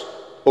hearts,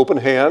 open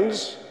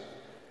hands,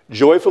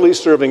 joyfully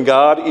serving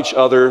God, each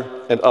other,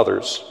 and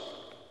others.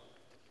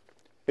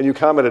 And you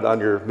commented on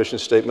your mission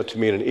statement to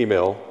me in an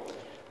email.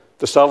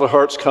 The solid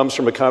hearts comes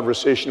from a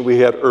conversation we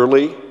had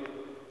early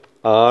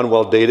on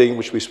while dating,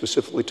 which we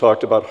specifically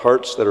talked about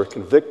hearts that are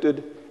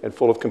convicted and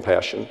full of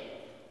compassion.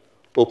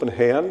 Open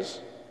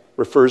hands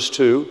refers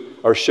to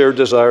our shared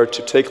desire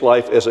to take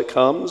life as it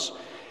comes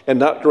and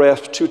not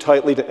grasp too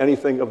tightly to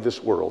anything of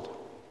this world.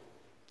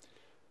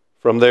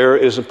 From there,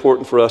 it is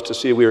important for us to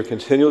see we are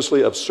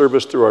continuously of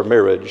service through our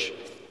marriage,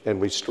 and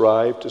we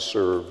strive to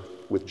serve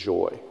with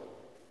joy.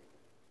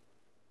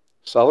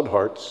 Solid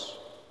hearts,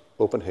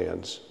 open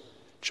hands,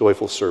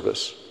 joyful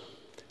service.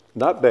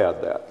 Not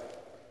bad,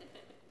 that.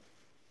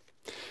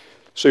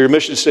 So your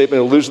mission statement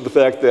alludes to the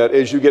fact that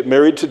as you get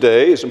married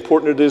today, as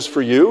important it is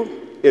for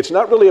you, it's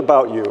not really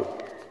about you.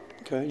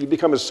 Okay? You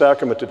become a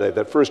sacrament today.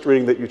 That first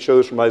reading that you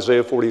chose from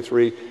Isaiah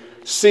 43,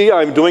 see,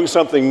 I'm doing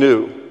something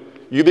new.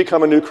 You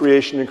become a new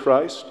creation in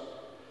Christ,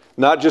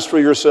 not just for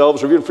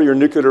yourselves or even for your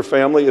nuclear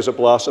family as it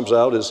blossoms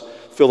out, as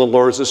Phil and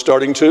Laura's is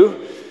starting to,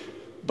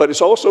 but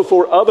it's also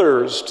for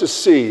others to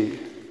see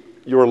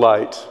your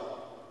light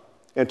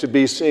and to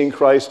be seeing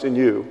Christ in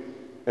you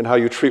and how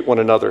you treat one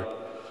another.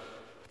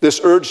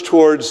 This urge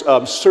towards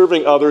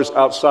serving others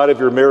outside of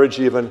your marriage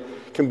even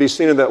can be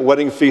seen in that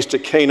wedding feast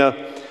at Cana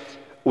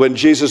when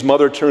Jesus'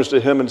 mother turns to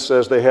him and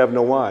says, they have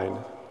no wine.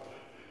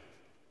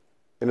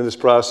 And in this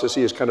process,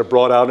 he is kind of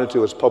brought out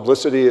into his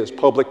publicity, his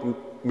public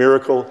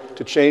miracle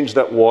to change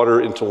that water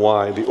into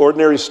wine. The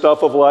ordinary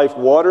stuff of life,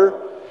 water,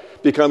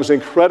 becomes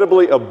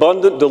incredibly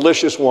abundant,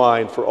 delicious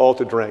wine for all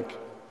to drink.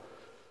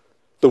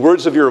 The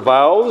words of your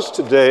vows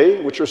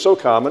today, which are so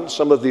common,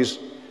 some of these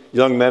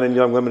young men and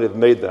young women have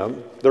made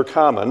them. They're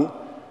common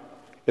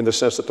in the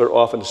sense that they're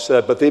often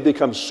said, but they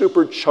become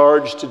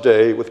supercharged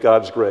today with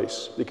God's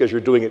grace because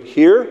you're doing it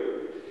here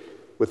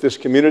with this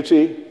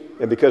community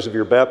and because of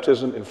your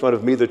baptism in front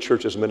of me, the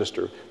church's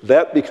minister.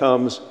 That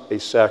becomes a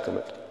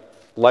sacrament,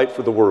 light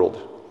for the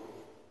world.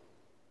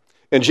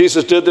 And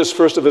Jesus did this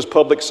first of his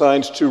public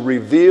signs to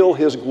reveal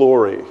his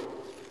glory,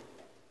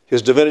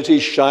 his divinity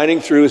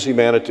shining through his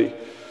humanity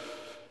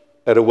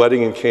at a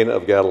wedding in Cana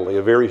of Galilee,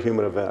 a very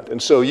human event.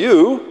 And so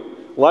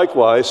you,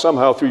 likewise,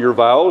 somehow through your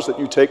vows that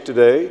you take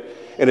today,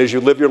 and as you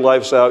live your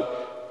lives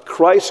out,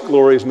 Christ's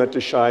glory is meant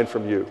to shine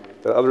from you,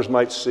 that others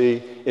might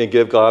see and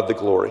give God the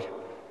glory.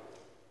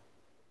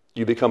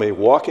 You become a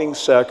walking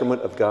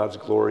sacrament of God's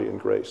glory and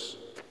grace.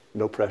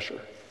 No pressure.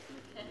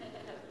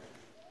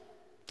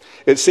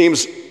 It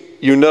seems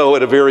you know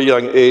at a very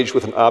young age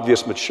with an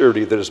obvious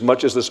maturity that as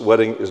much as this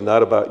wedding is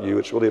not about you,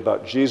 it's really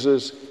about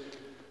Jesus,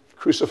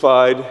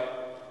 crucified,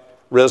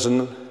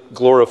 risen,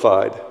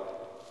 glorified,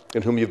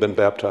 in whom you've been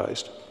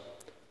baptized.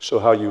 So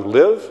how you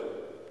live,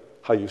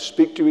 how you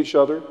speak to each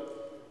other,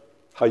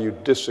 how you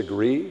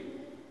disagree,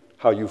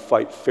 how you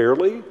fight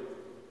fairly,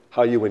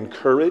 how you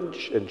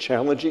encourage and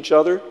challenge each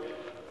other,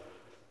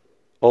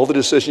 all the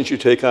decisions you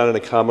take on in a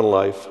common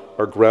life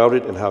are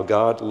grounded in how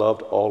God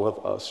loved all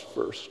of us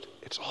first.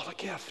 It's all a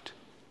gift.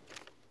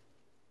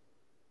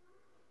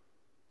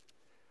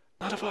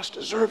 None of us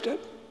deserved it.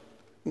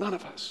 None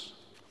of us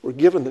were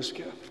given this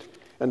gift.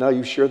 And now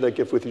you share that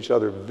gift with each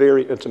other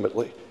very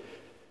intimately.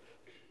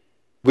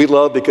 We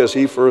love because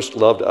he first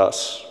loved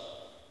us.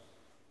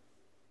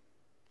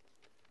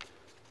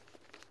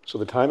 So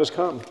the time has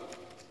come.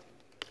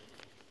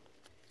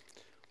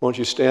 Won't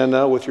you stand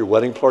now with your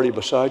wedding party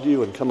beside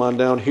you and come on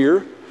down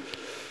here?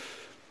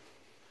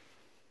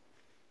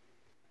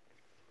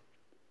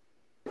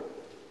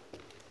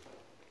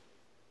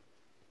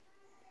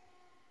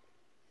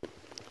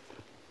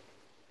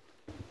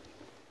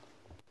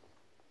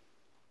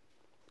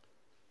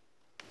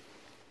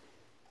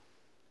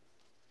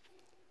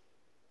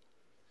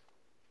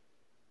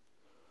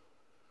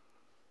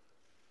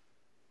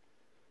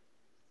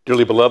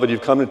 Dearly beloved,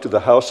 you've come into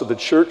the house of the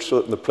church so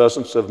that in the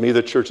presence of me,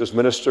 the church's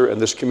minister, and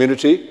this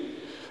community,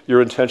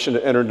 your intention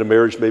to enter into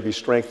marriage may be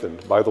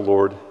strengthened by the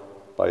Lord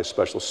by a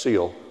special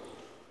seal.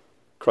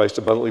 Christ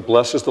abundantly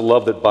blesses the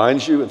love that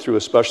binds you and through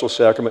a special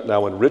sacrament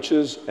now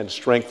enriches and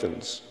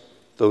strengthens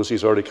those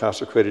he's already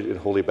consecrated in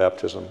holy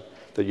baptism,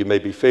 that you may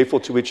be faithful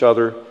to each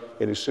other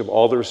and assume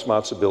all the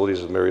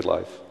responsibilities of married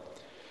life.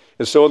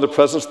 And so in the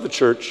presence of the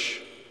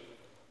church,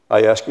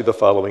 I ask you the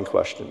following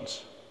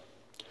questions.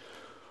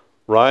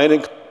 Ryan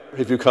and Claire,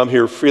 have you come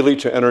here freely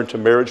to enter into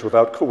marriage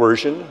without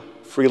coercion,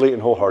 freely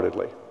and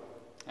wholeheartedly?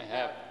 I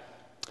have.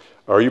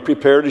 Are you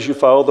prepared as you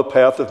follow the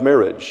path of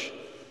marriage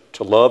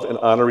to love and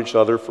honor each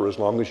other for as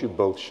long as you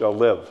both shall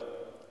live?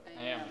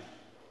 I am.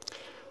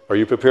 Are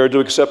you prepared to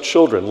accept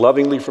children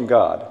lovingly from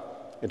God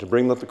and to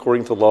bring them up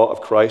according to the law of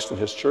Christ and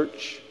his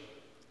church?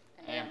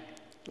 I am.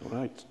 All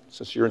right.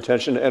 Since your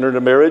intention to enter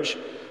into marriage,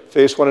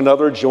 face one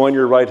another, join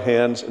your right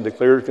hands, and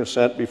declare your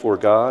consent before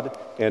God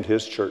and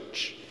his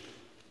church.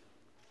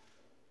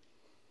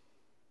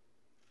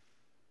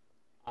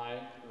 I,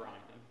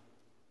 Ryan,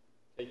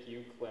 take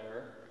you,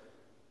 Claire,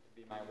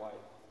 to be my wife.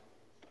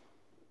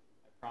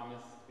 I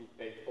promise to be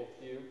faithful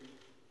to you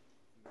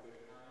in good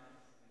times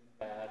and in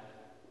bad,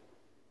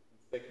 in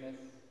sickness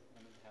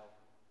and in health.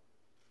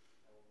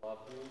 I will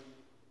love you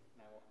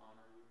and I will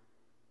honor you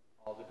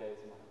all the days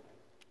of my life.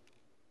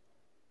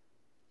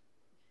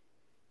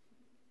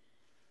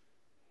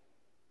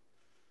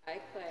 I,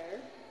 Claire,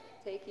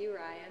 take you,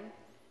 Ryan,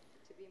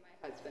 to be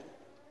my husband.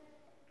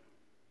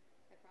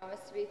 I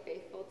promise to be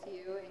faithful to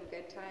you in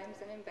good times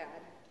and in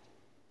bad,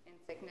 in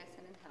sickness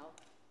and in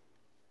health.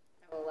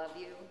 I will love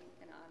you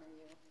and honor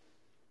you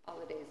all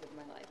the days of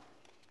my life.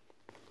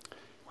 I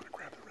want to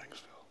grab the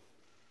rings,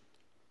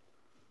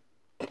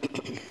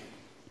 Phil.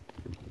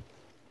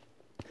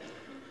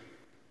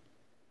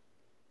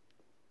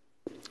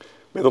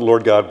 May the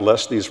Lord God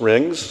bless these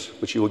rings,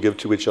 which you will give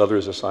to each other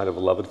as a sign of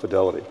love and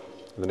fidelity.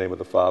 In the name of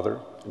the Father,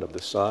 and of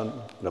the Son,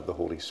 and of the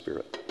Holy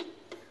Spirit.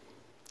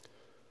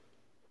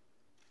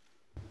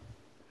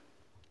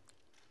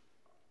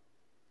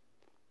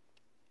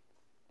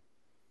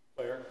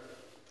 Claire,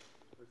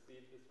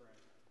 receive this ring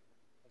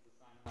as a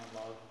sign of my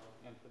love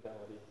and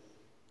fidelity.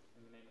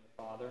 In the name of the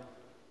Father,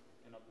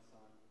 and of the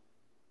Son,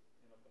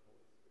 and of the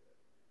Holy Spirit.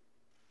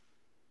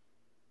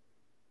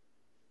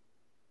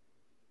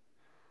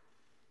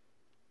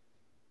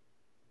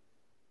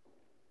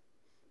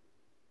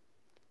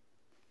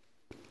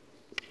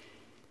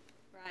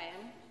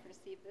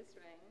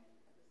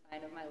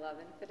 sign of my love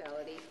and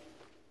fidelity,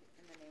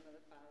 in the name of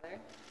the Father,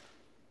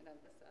 and of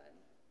the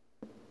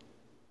Son,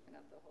 and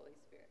of the Holy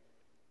Spirit.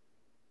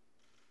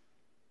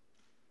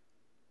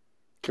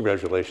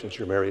 Congratulations,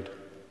 you're married.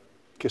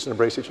 Kiss and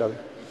embrace each other.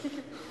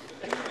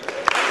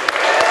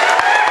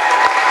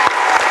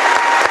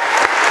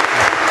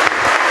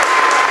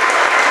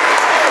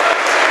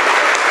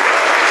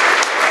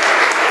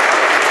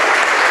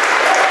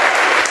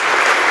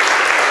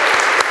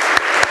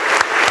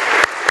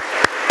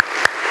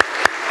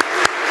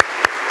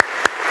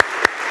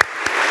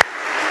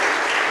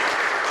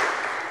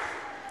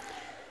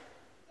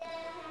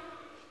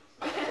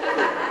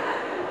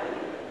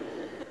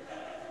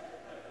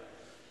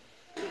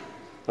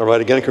 All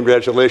right, again,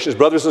 congratulations.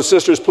 Brothers and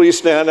sisters, please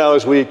stand now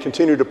as we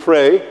continue to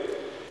pray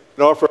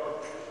and offer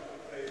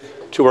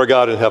to our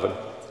God in heaven.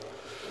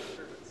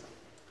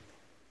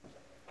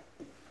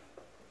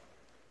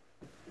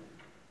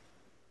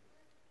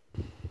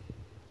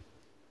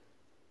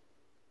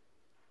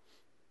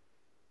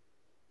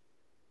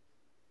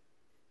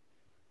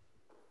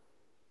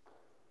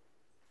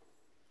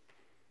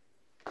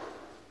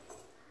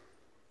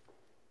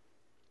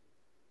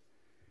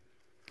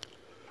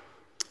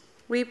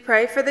 We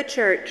pray for the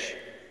church,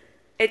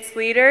 its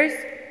leaders,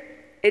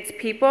 its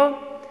people.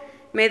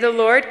 May the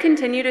Lord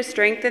continue to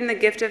strengthen the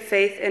gift of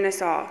faith in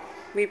us all.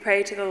 We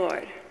pray to the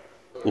Lord.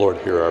 Lord,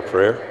 hear our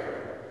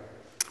prayer.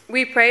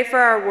 We pray for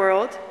our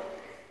world.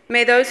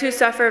 May those who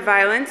suffer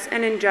violence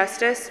and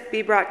injustice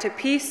be brought to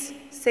peace,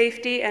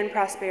 safety, and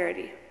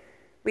prosperity.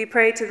 We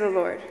pray to the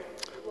Lord.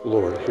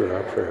 Lord, hear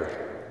our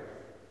prayer.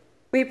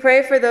 We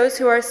pray for those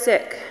who are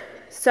sick,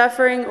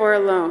 suffering, or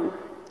alone,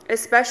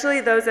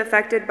 especially those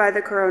affected by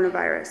the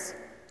coronavirus,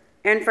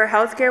 and for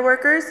healthcare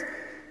workers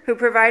who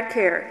provide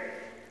care.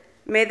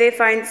 May they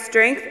find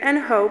strength and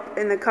hope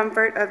in the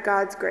comfort of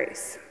God's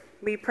grace.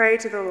 We pray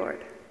to the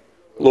Lord.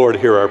 Lord,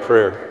 hear our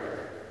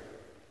prayer.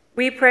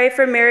 We pray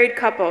for married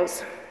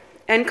couples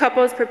and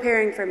couples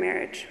preparing for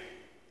marriage,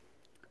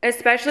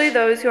 especially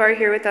those who are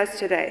here with us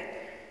today.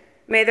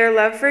 May their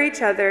love for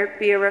each other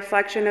be a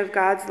reflection of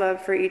God's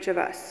love for each of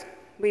us.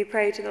 We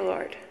pray to the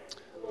Lord.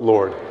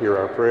 Lord, hear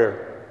our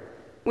prayer.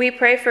 We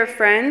pray for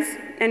friends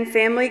and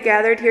family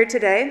gathered here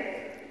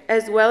today,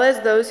 as well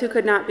as those who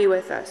could not be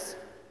with us,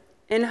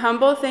 in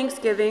humble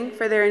thanksgiving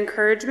for their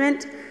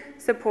encouragement,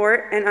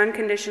 support, and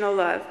unconditional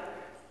love.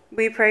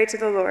 We pray to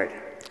the Lord.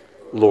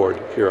 Lord,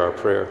 hear our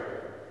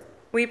prayer.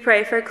 We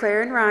pray for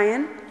Claire and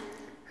Ryan,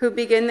 who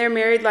begin their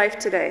married life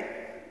today.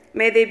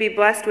 May they be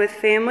blessed with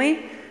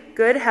family,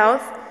 good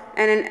health,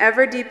 and an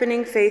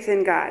ever-deepening faith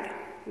in God.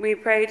 We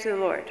pray to the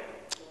Lord.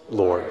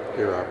 Lord,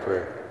 hear our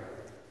prayer.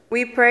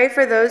 We pray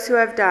for those who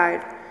have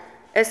died,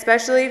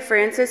 especially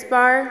Francis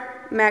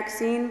Bahr,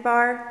 Maxine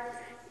Bahr,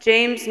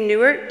 James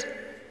Newert,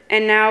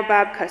 and now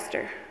Bob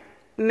Custer.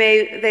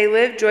 May they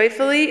live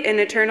joyfully in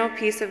eternal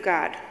peace of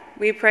God.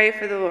 We pray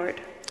for the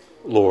Lord.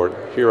 Lord,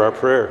 hear our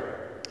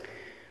prayer.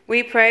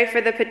 We pray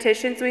for the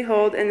petitions we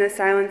hold in the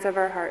silence of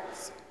our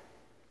hearts.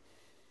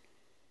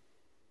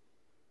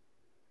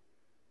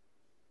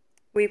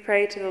 We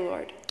pray to the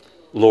Lord.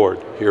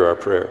 Lord, hear our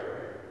prayer.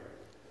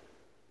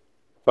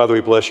 Father,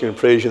 we bless you and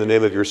praise you in the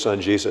name of your Son,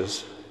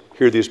 Jesus.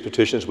 Hear these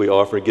petitions we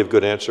offer and give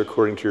good answer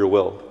according to your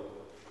will.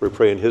 We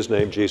pray in his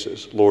name,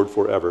 Jesus, Lord,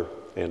 forever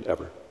and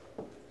ever.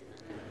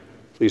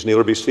 Please kneel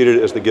or be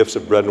seated as the gifts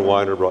of bread and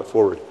wine are brought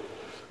forward.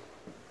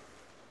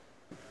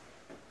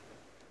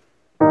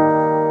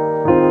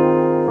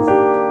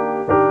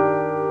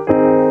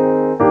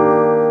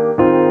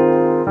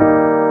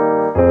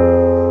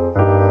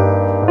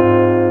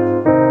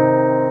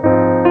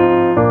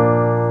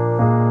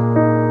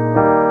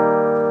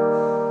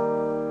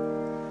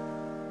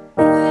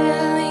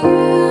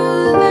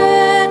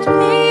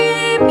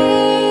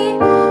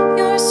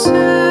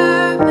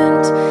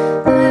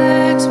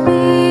 Let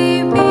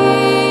me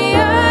be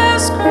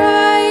as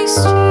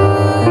Christ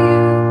to you.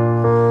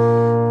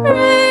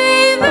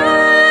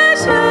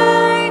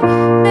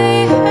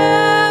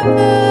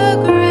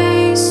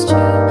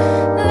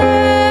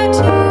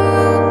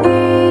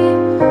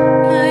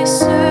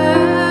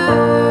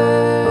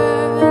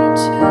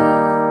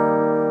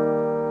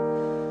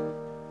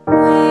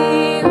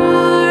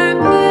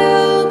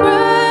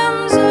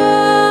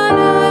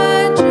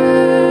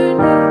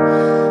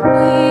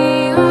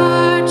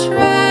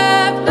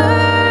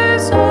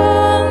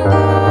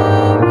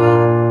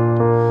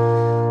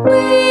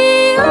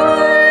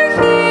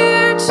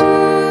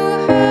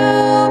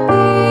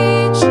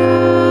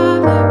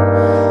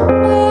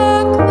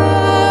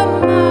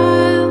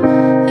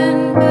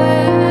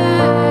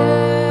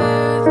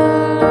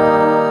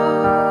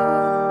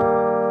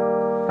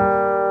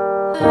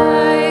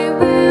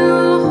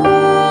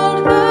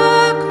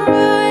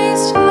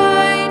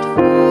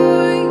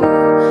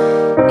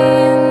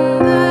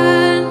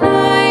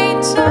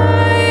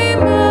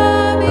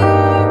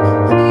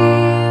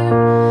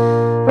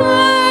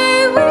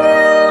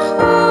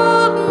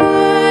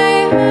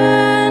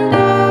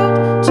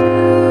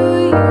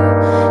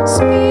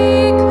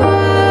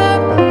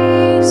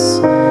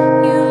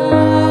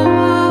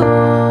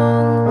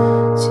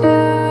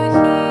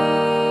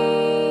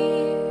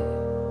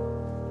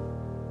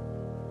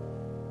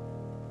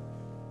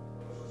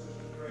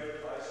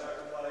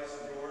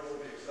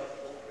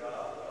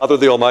 Father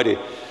the Almighty.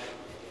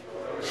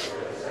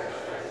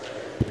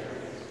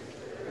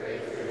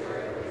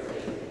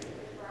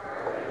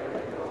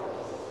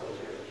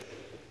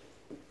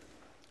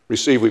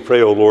 Receive, we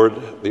pray, O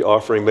Lord, the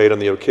offering made on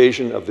the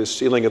occasion of this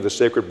sealing of the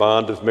sacred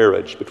bond of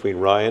marriage between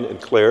Ryan and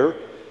Claire.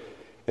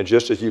 And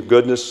just as your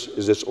goodness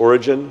is its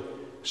origin,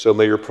 so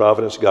may your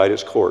providence guide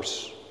its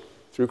course.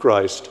 Through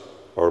Christ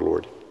our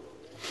Lord.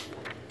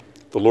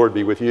 The Lord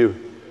be with you.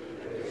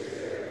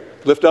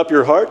 Lift up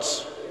your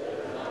hearts.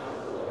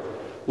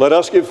 Let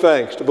us give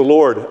thanks to the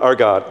Lord our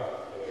God.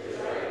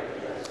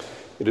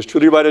 It is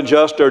truly right and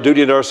just, our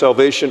duty and our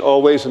salvation,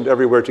 always and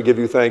everywhere to give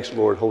you thanks,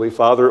 Lord, Holy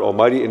Father,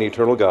 Almighty and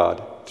eternal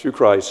God, through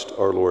Christ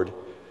our Lord.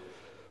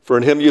 For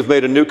in him you've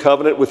made a new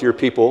covenant with your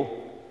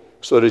people,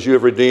 so that as you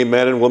have redeemed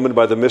man and woman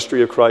by the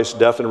mystery of Christ's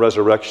death and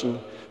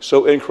resurrection,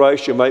 so in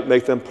Christ you might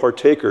make them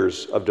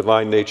partakers of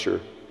divine nature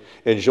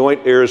and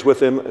joint heirs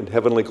with him in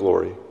heavenly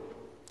glory.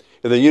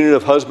 In the union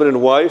of husband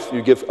and wife,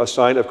 you give a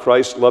sign of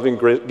Christ's loving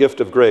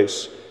gift of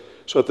grace,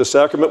 so that the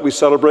sacrament we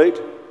celebrate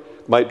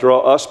might draw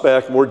us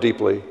back more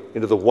deeply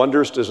into the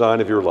wondrous design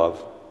of your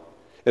love.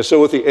 And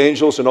so with the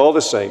angels and all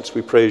the saints,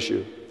 we praise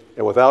you,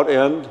 and without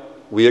end,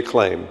 we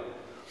acclaim.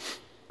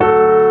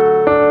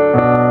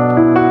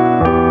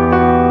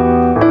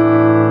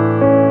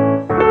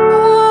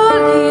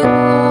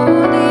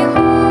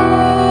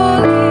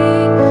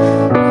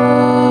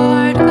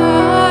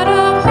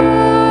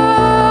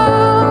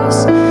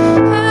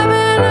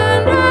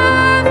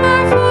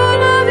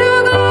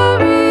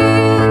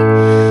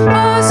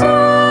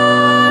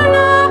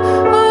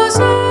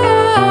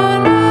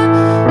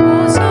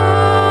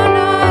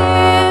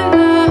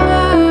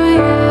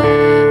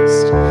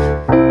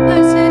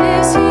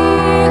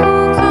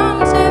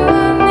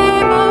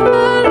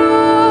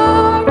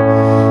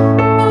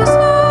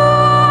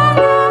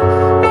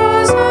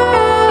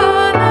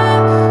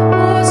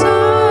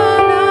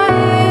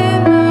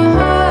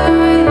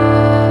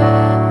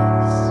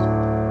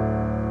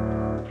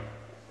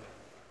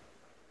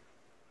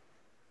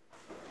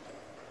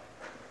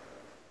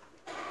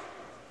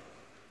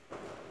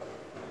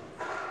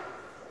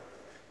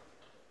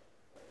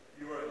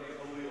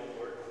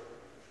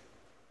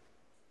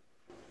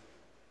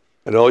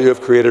 And all you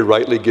have created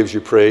rightly gives you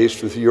praise.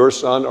 Through your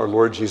Son, our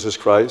Lord Jesus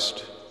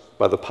Christ,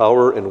 by the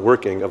power and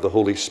working of the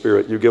Holy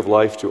Spirit, you give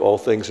life to all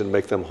things and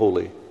make them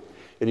holy.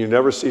 And you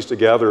never cease to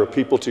gather a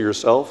people to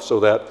yourself, so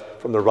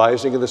that from the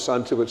rising of the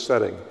sun to its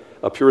setting,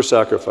 a pure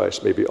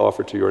sacrifice may be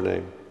offered to your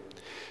name.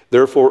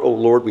 Therefore, O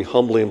Lord, we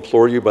humbly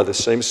implore you by the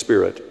same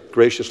Spirit,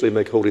 graciously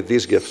make holy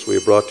these gifts we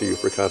have brought to you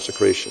for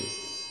consecration,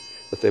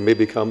 that they may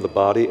become the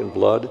body and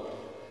blood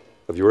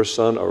of your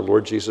Son, our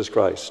Lord Jesus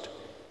Christ,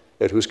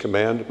 at whose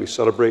command we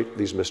celebrate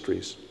these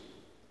mysteries.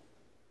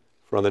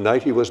 For on the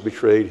night he was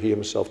betrayed, he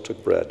himself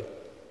took bread.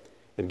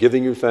 And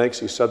giving you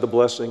thanks, he said the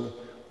blessing,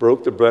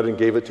 broke the bread and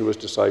gave it to his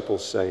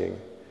disciples, saying,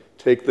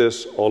 "Take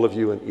this, all of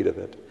you, and eat of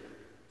it,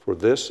 for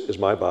this is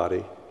my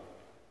body,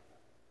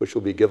 which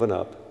will be given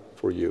up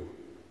for you."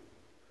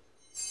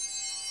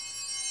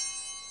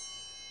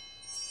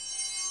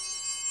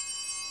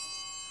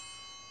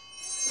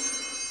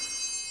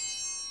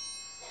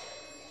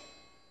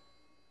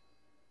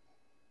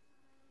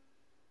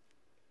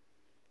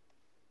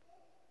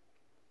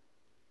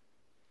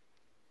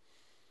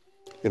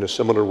 In a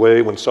similar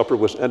way, when supper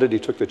was ended, he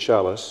took the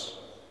chalice,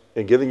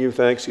 and giving you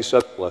thanks, he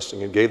said the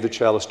blessing and gave the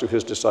chalice to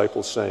his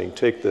disciples, saying,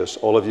 "Take this,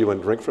 all of you,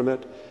 and drink from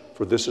it,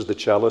 for this is the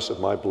chalice of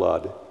my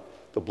blood,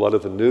 the blood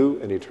of the new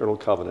and eternal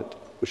covenant,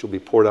 which will be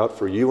poured out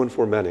for you and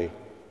for many,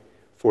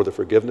 for the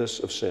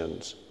forgiveness of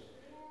sins.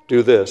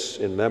 Do this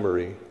in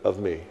memory of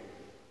me."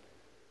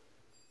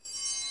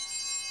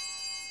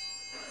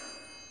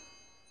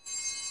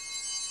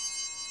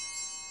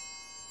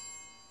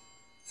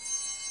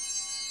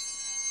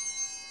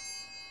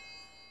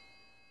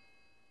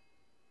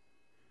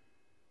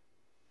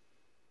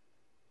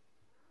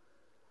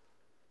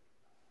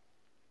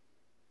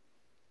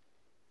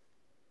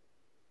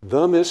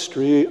 The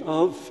mystery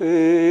of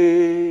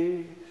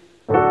faith.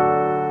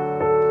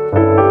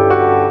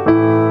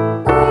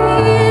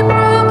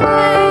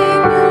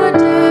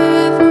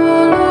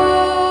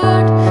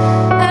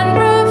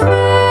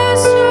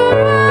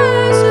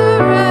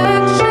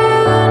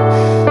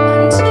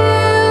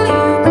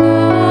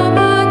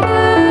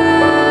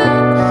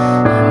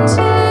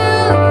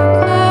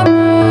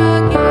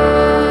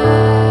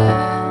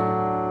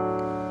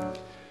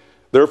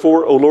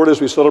 Therefore, O Lord,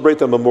 as we celebrate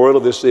the memorial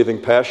of the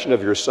saving passion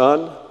of your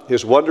Son,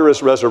 his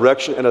wondrous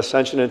resurrection and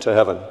ascension into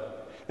heaven,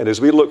 and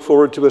as we look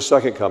forward to his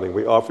second coming,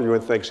 we offer you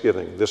in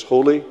thanksgiving this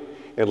holy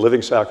and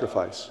living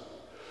sacrifice.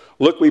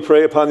 Look, we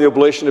pray, upon the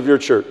oblation of your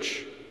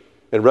church,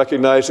 and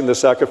recognizing the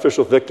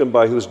sacrificial victim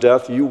by whose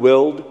death you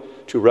willed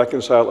to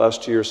reconcile us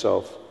to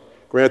yourself.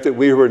 Grant that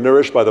we who are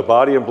nourished by the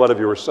body and blood of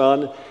your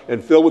Son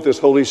and filled with his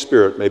Holy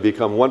Spirit may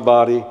become one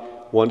body,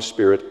 one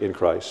spirit in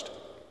Christ.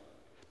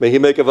 May he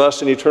make of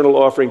us an eternal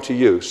offering to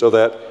you, so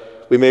that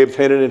we may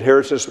obtain an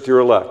inheritance with your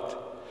elect,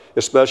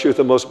 especially with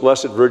the most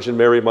blessed Virgin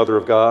Mary, Mother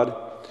of God,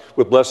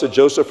 with blessed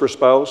Joseph, her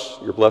spouse,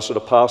 your blessed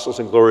apostles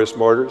and glorious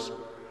martyrs,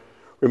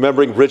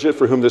 Remembering Bridget,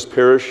 for whom this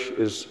parish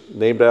is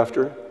named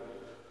after,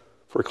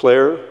 for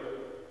Claire,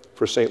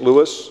 for St.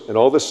 Louis, and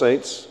all the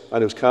saints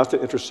on whose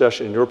constant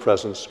intercession in your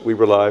presence we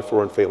rely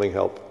for unfailing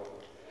help.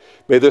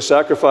 May this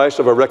sacrifice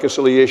of our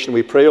reconciliation,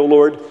 we pray, O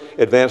Lord,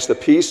 advance the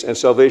peace and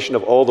salvation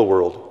of all the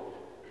world.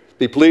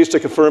 Be pleased to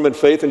confirm in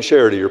faith and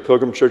charity your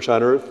pilgrim church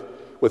on earth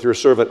with your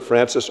servant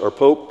Francis, our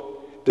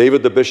Pope,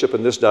 David, the bishop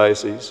in this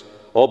diocese,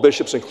 all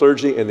bishops and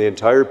clergy, and the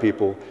entire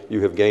people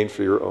you have gained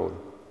for your own.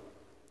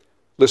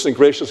 Listen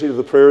graciously to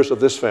the prayers of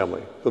this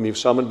family, whom you've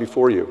summoned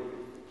before you.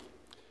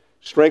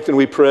 Strengthen,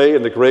 we pray,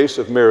 in the grace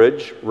of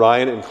marriage,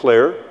 Ryan and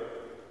Claire,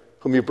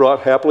 whom you brought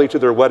happily to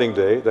their wedding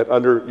day, that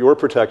under your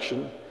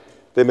protection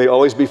they may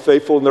always be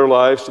faithful in their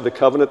lives to the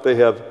covenant they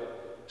have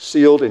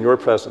sealed in your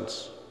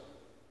presence.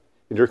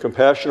 In your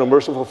compassion, O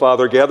merciful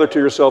Father, gather to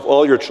yourself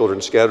all your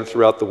children scattered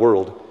throughout the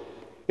world,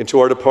 and to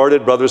our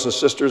departed brothers and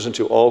sisters, and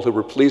to all who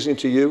were pleasing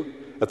to you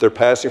at their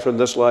passing from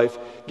this life,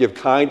 give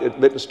kind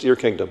admittance to your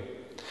kingdom.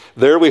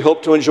 There we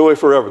hope to enjoy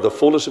forever the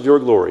fullness of your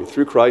glory,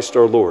 through Christ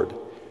our Lord,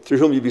 through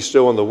whom you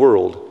bestow on the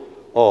world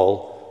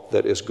all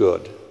that is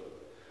good.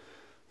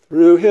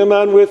 Through him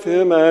and with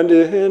him and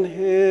in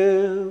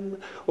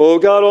him, O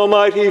God,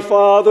 Almighty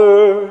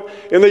Father,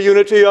 in the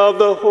unity of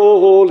the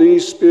Holy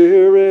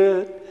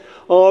Spirit,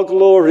 all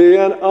glory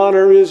and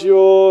honor is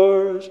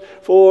yours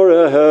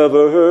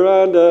forever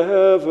and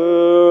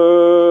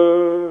ever.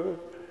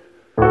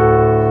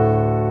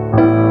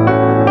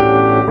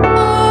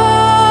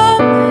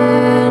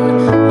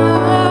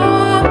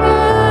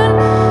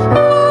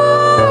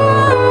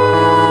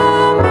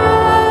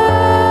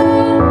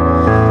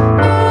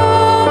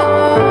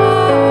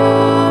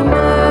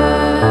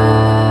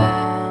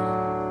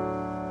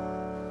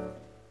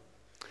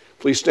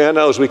 Please stand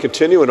now as we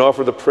continue and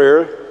offer the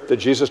prayer that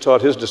Jesus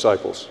taught his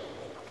disciples.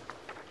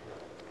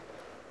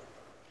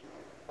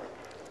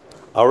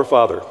 Our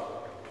Father,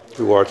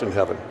 who art in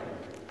heaven,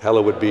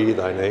 hallowed be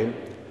thy name.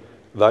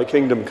 Thy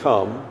kingdom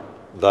come,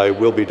 thy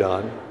will be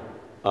done,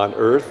 on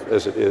earth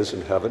as it is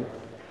in heaven.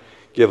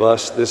 Give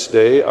us this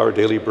day our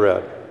daily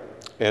bread,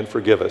 and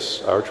forgive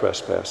us our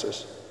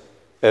trespasses,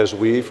 as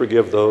we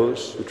forgive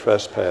those who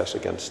trespass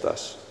against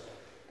us.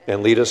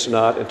 And lead us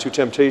not into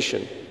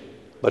temptation,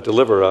 but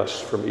deliver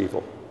us from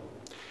evil.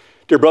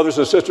 Dear brothers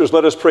and sisters,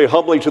 let us pray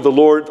humbly to the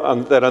Lord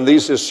that on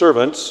these his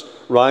servants,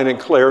 Ryan and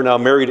Claire, now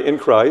married in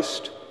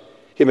Christ,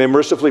 he may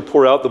mercifully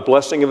pour out the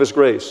blessing of his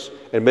grace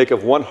and make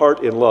of one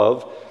heart in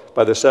love,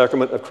 by the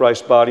sacrament of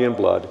Christ's body and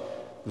blood,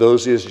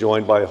 those he has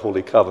joined by a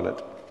holy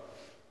covenant.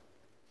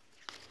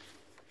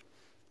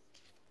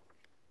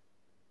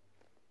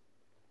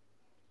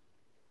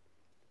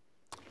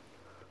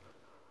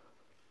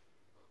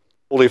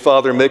 Holy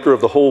Father, maker of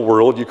the whole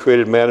world, you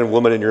created man and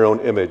woman in your own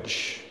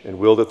image and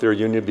will that their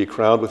union be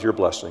crowned with your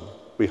blessing.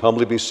 We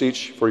humbly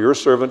beseech for your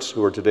servants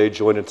who are today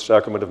joined in the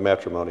sacrament of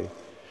matrimony.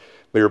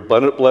 May your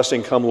abundant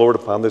blessing come, Lord,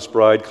 upon this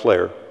bride,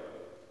 Claire,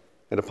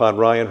 and upon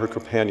Ryan, her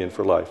companion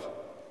for life.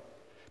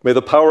 May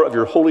the power of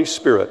your Holy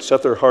Spirit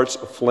set their hearts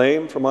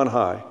aflame from on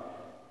high,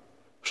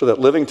 so that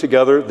living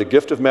together, the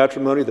gift of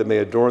matrimony that may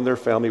adorn their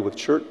family with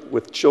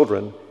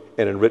children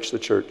and enrich the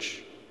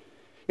church.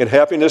 In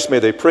happiness may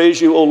they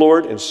praise you, O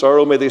Lord. In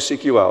sorrow may they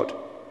seek you out.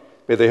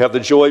 May they have the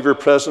joy of your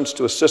presence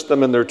to assist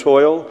them in their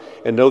toil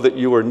and know that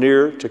you are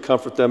near to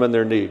comfort them in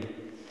their need.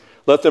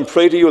 Let them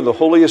pray to you in the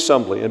holy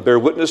assembly and bear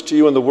witness to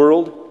you in the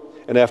world,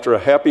 and after a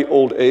happy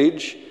old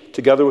age,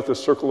 together with the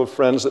circle of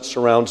friends that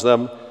surrounds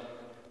them,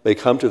 may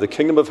come to the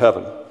kingdom of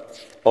heaven.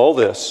 All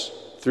this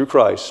through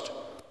Christ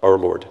our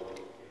Lord.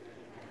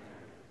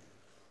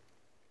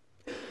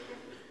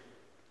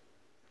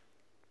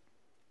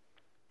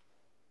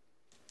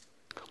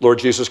 Lord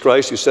Jesus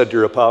Christ, you said to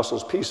your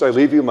apostles, peace I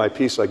leave you, my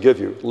peace I give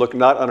you. Look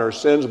not on our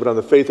sins, but on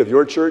the faith of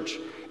your church,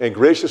 and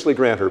graciously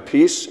grant her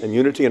peace and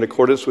unity in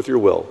accordance with your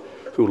will,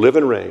 who live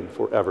and reign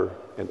forever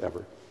and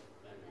ever.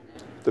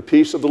 The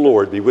peace of the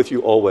Lord be with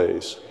you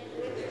always.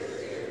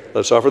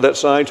 Let's offer that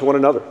sign to one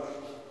another.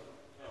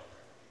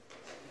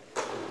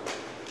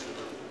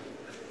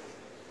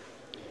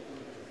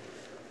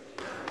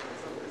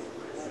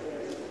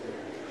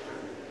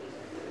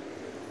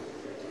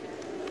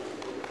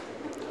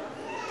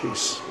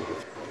 Peace.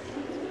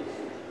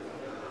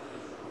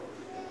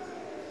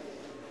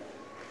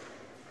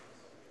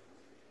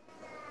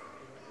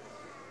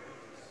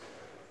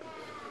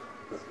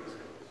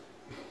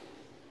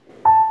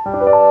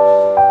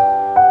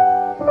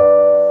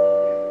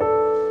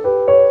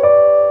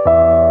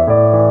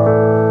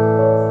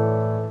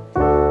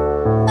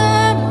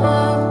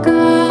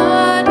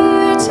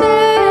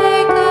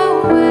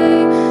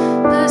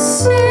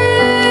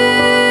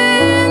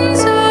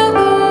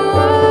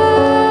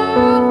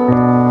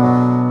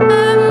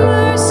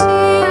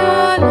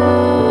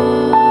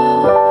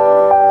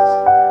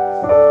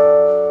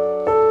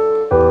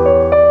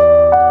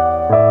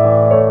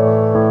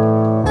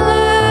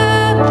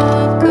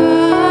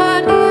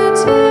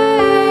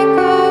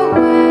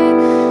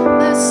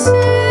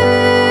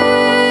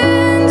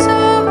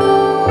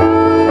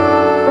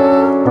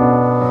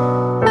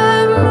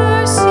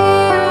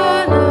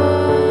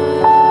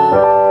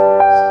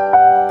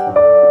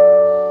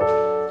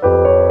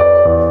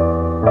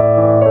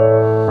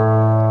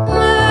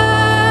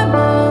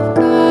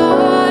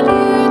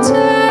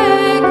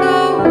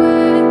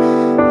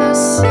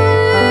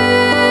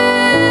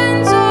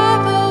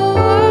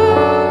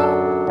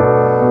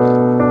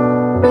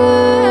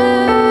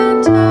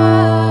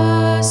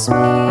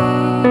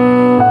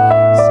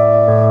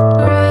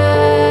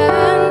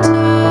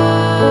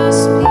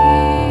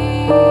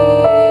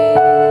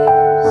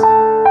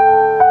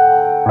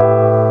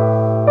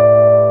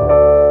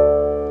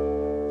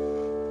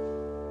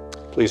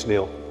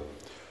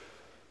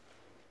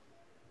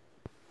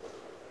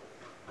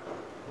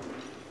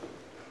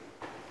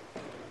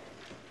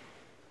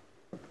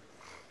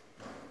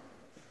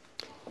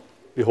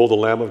 Behold the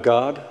Lamb of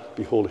God.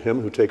 Behold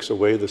him who takes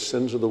away the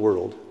sins of the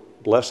world.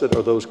 Blessed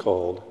are those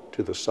called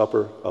to the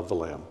supper of the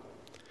Lamb.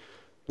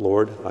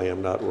 Lord, I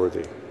am not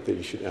worthy that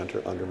you should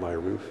enter under my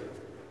roof,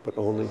 but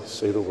only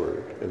say the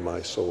word, and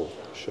my soul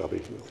shall be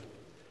healed.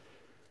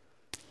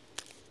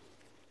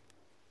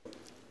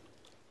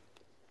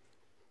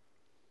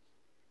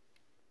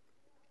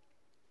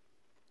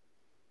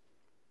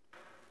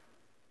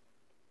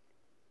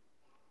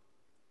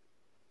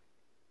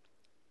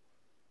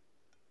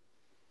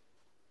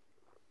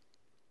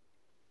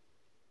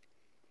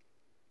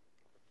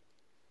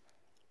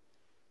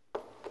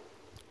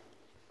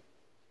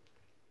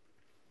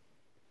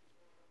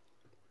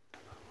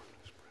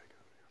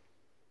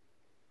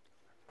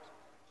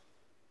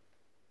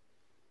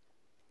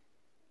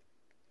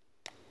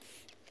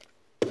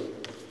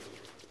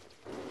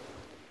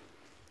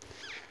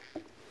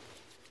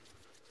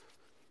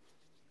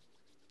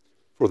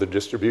 For the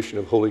distribution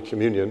of Holy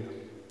Communion,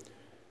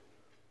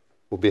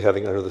 we'll be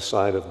having under the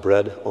sign of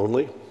bread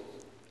only.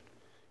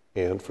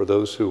 And for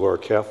those who are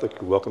Catholic,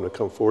 you're welcome to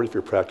come forward if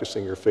you're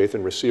practicing your faith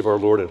and receive our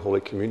Lord in Holy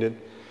Communion.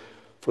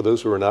 For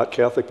those who are not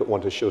Catholic but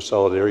want to show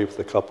solidarity with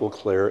the couple,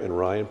 Claire and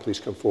Ryan,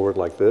 please come forward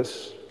like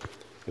this.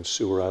 And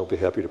Sue or I will be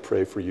happy to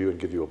pray for you and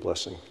give you a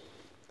blessing.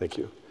 Thank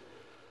you.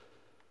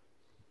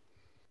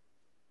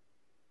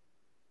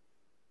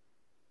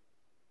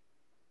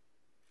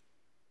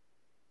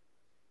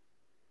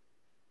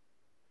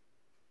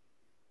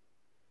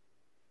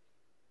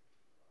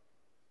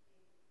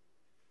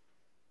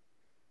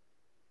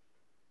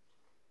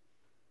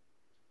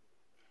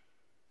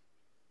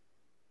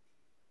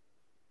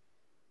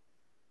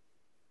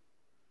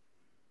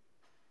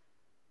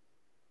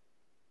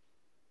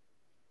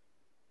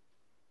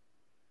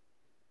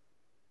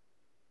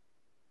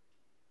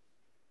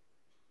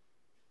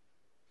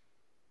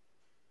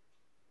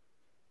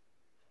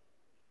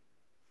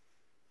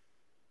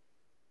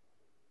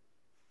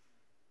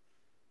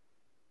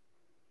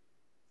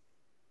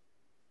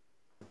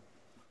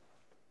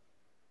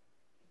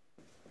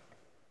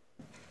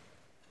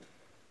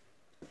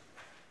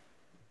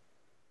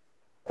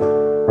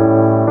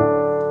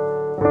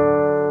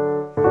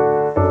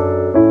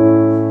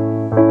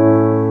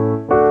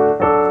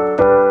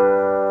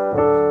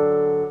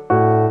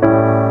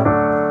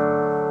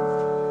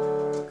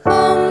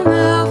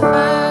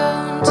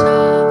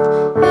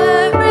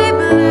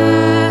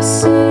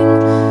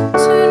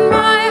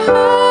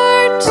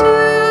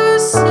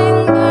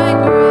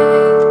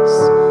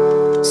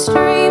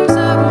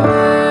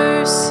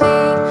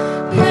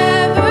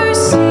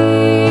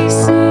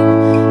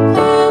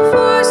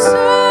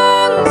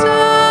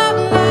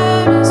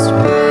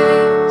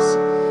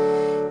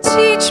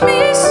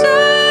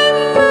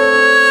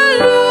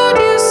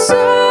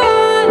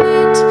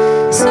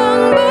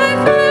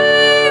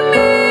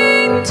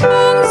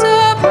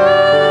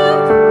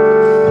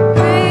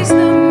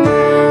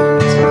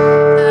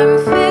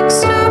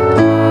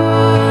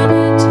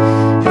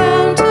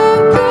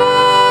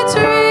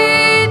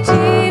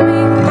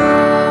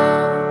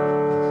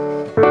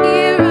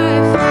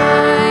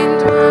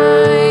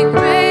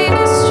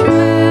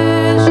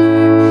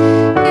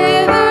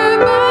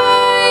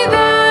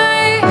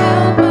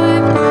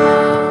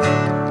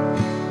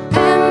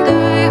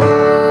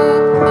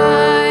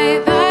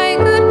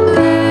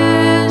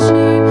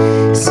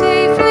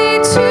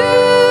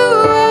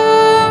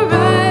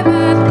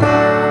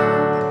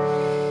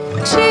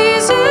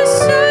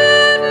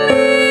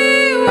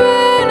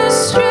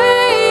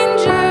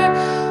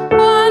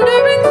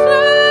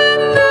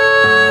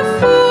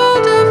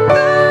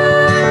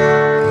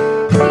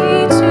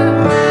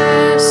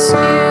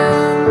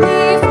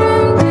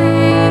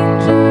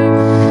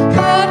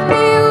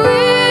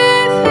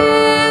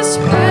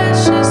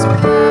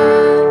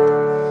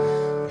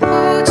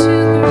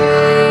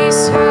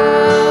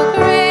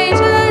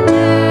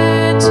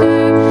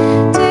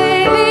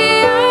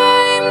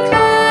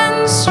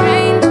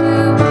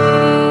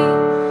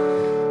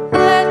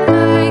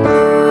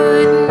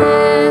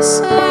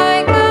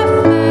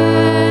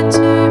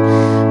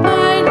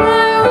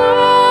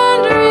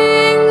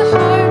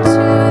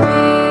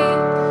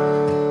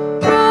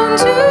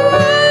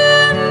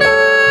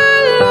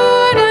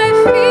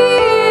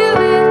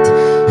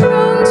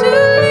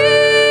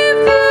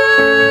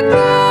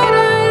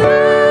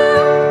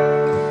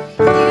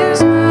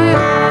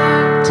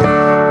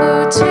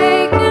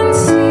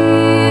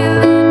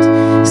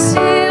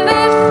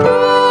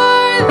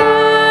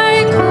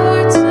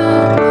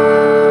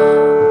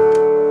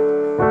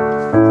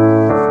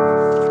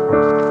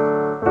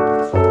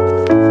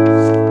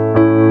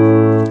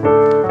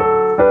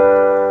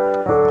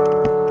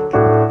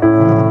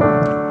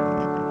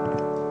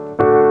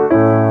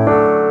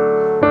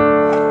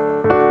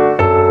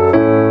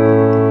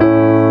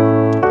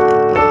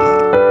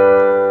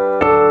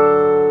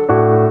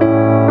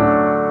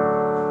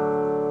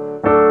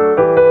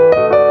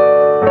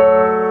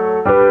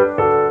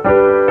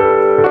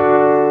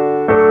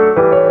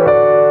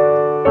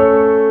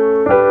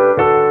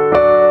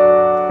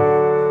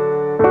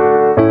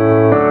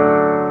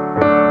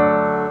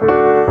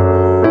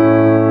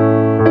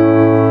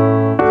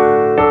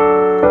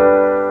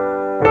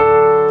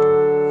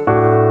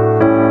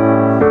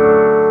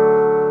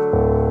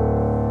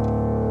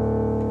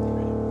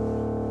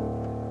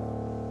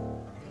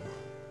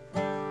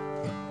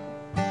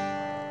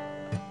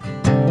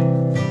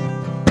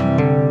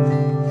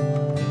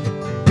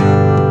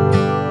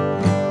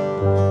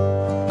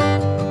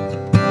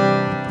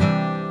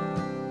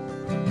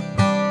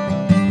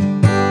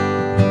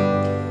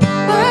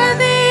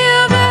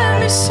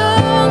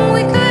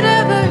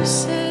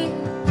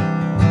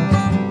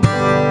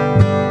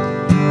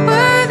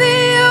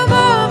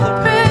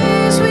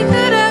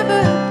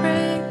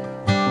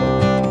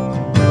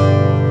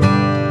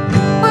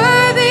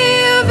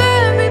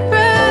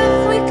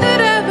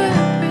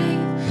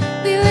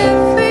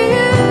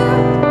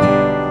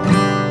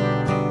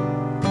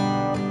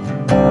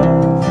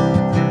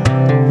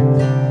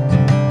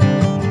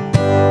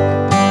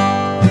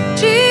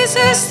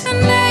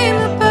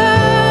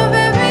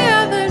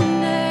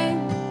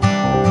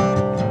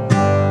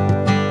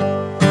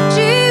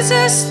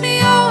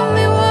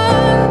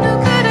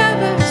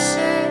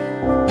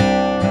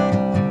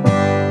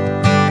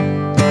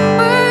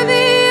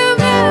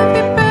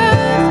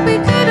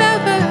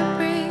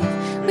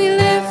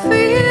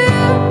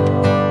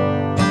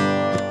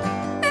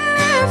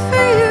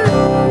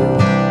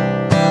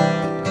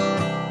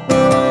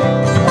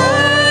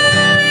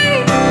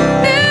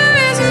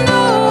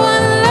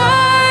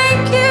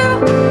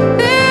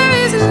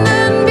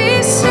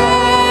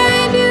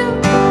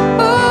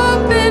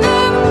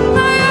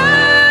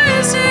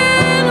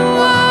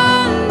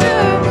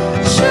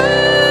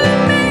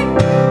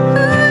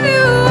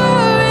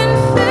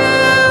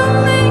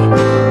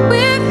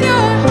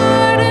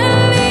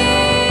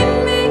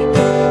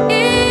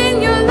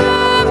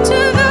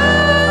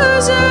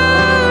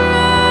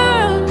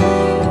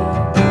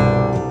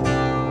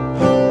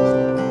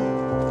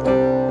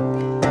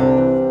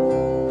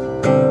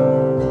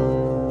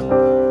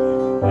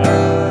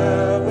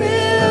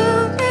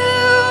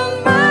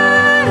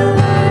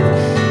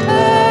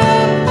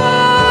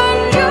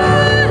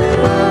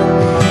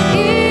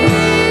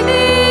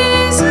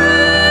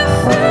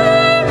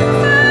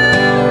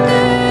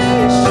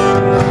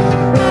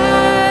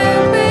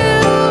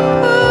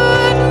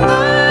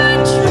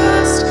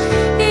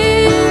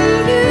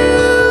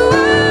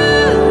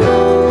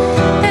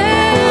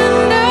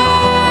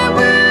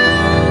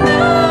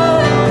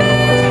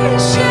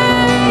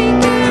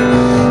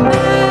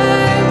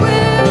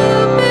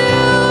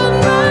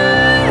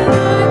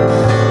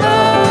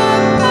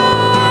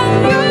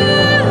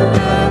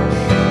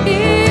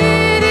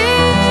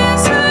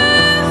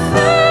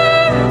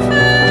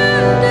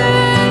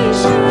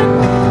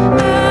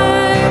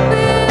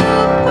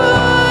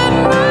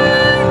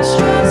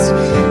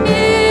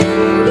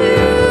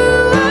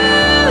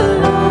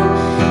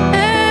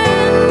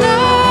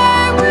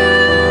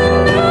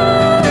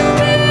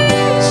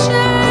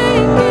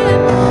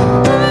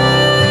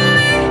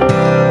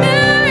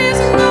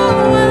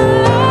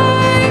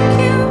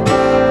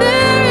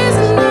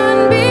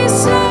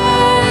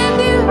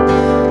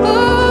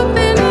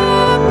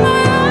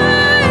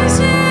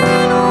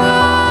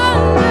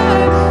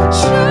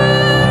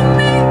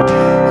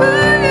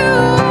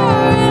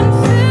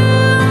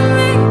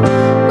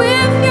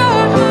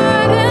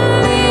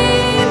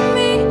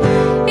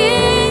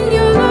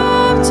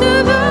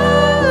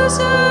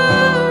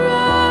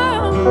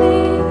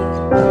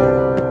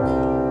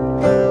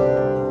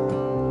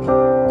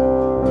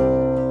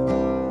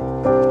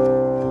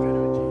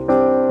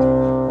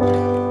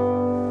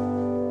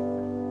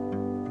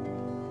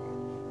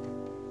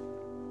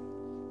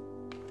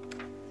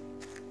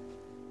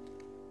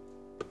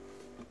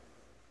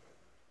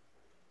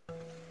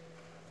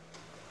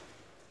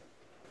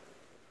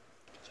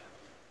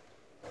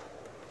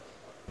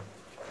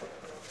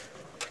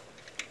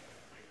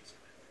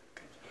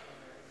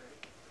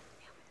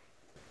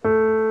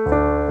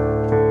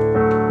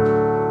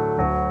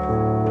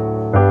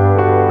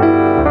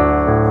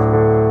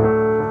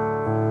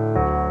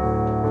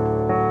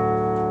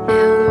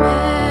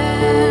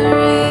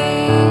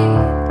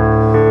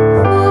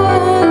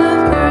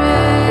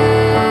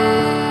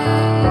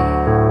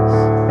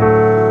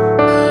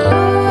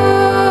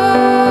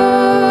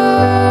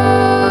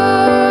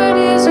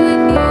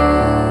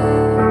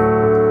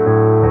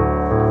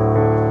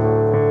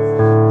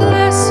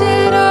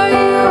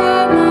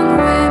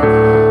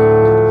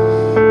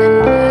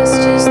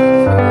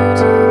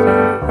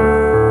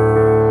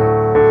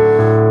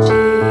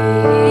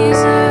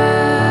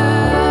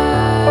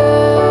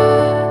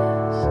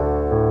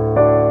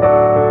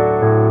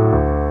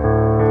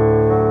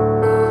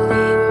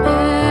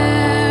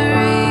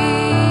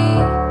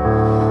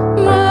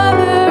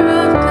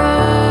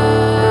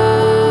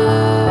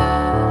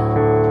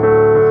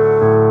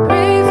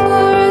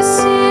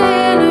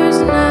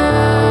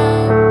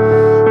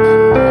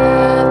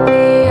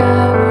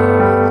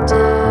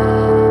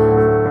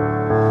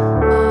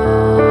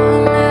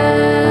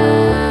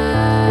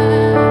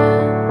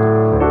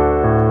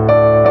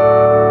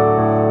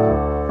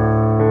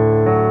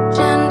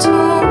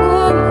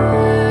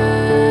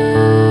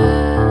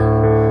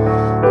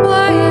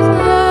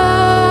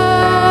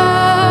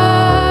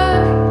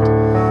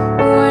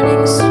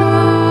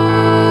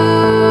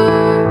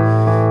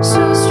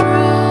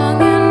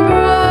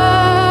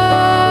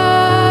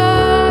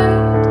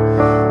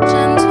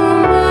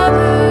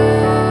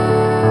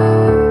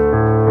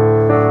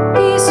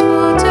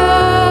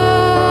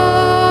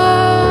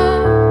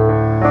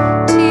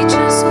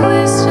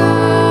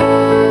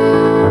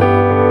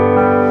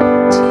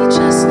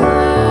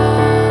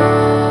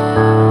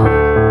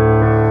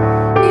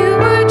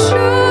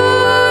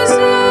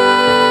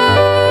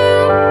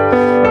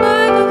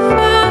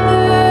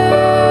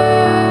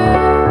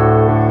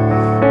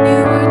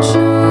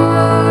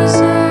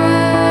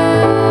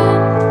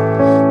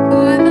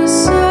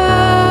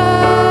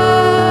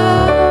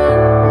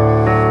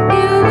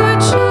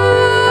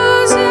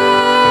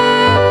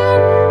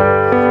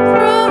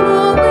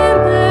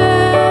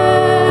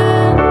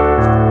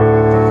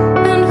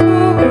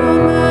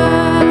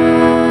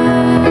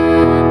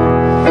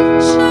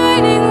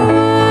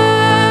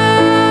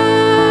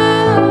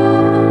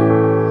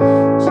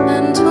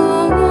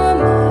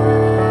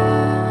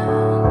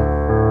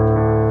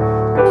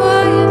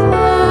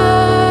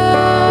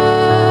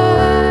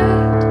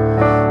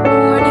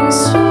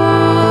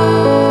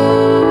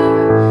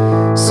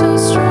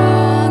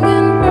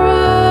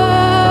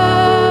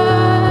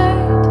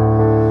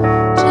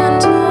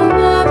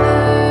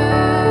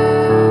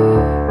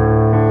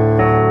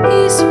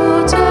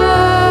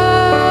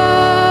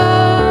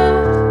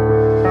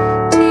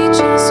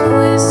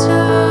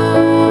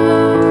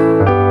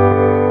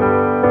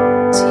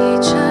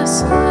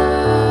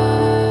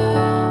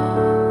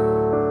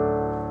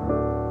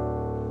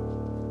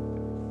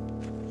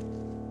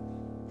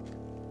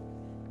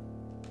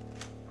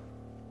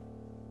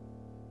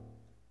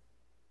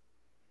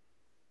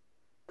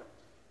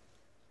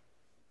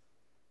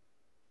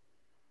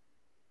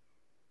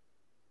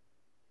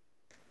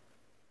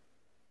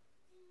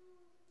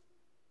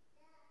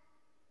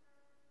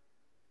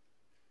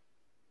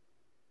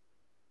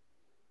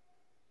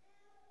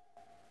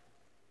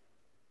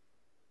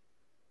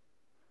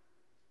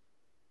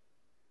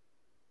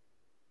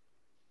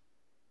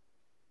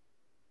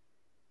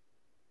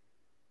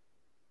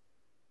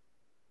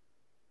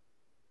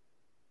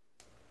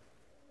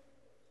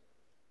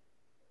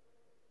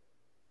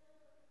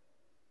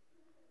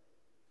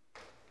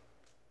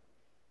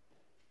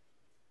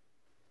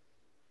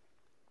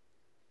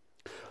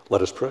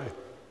 Let us pray.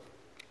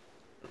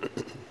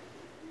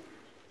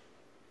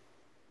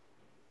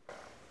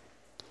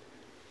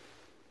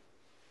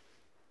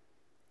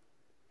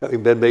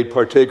 Having been made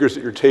partakers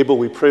at your table,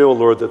 we pray, O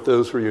Lord, that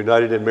those who are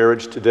united in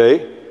marriage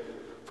today,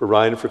 for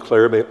Ryan and for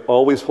Claire, may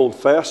always hold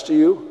fast to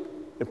you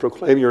and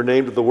proclaim your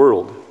name to the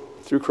world,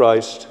 through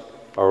Christ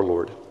our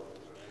Lord.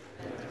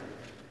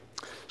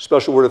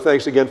 Special word of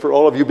thanks again for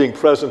all of you being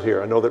present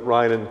here. I know that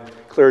Ryan and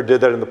Claire did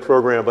that in the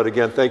program, but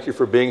again, thank you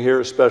for being here,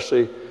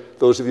 especially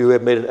those of you who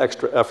have made an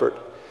extra effort.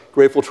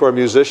 Grateful to our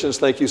musicians,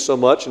 thank you so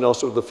much, and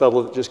also to the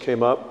fellow that just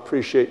came up.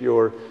 Appreciate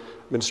your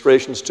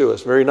ministrations to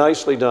us. Very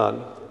nicely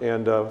done.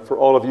 And for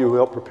all of you who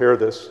helped prepare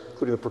this,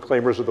 including the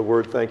proclaimers of the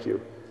word, thank you.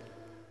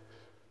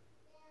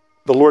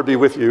 The Lord be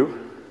with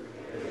you.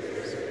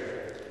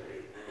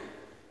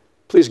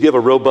 Please give a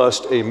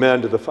robust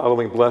amen to the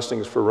following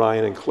blessings for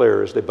Ryan and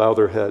Claire as they bow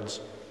their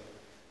heads.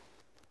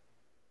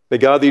 May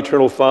God, the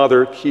eternal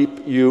Father,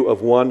 keep you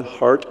of one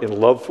heart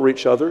in love for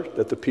each other,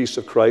 that the peace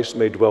of Christ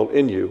may dwell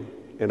in you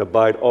and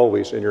abide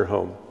always in your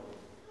home.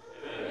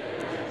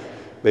 Amen.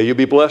 May you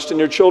be blessed in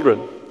your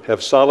children,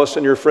 have solace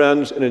in your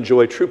friends, and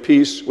enjoy true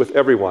peace with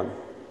everyone.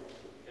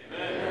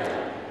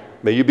 Amen.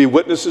 May you be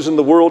witnesses in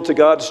the world to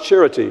God's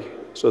charity,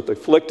 so that the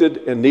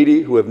afflicted and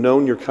needy who have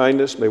known your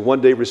kindness may one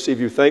day receive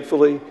you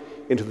thankfully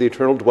into the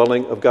eternal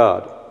dwelling of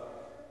God.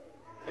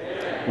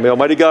 Amen. May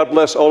Almighty God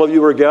bless all of you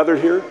who are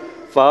gathered here,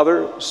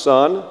 Father,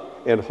 Son,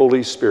 and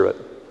Holy Spirit.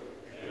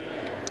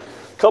 Amen.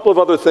 A couple of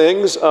other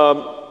things.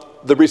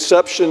 The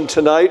reception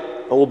tonight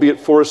will be at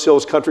Forest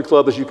Hills Country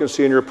Club, as you can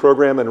see in your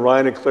program, and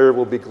Ryan and Claire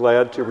will be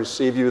glad to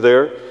receive you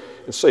there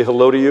and say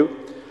hello to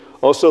you.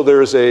 Also,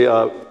 there is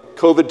a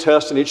COVID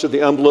test in each of the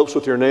envelopes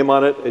with your name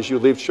on it. As you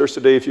leave church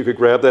today, if you could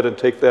grab that and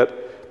take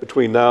that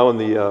between now and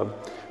the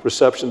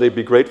reception, they'd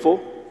be grateful.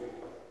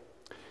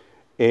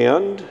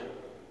 And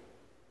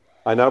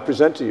I now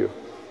present to you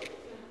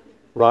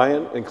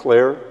Ryan and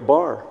Claire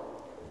Bahr.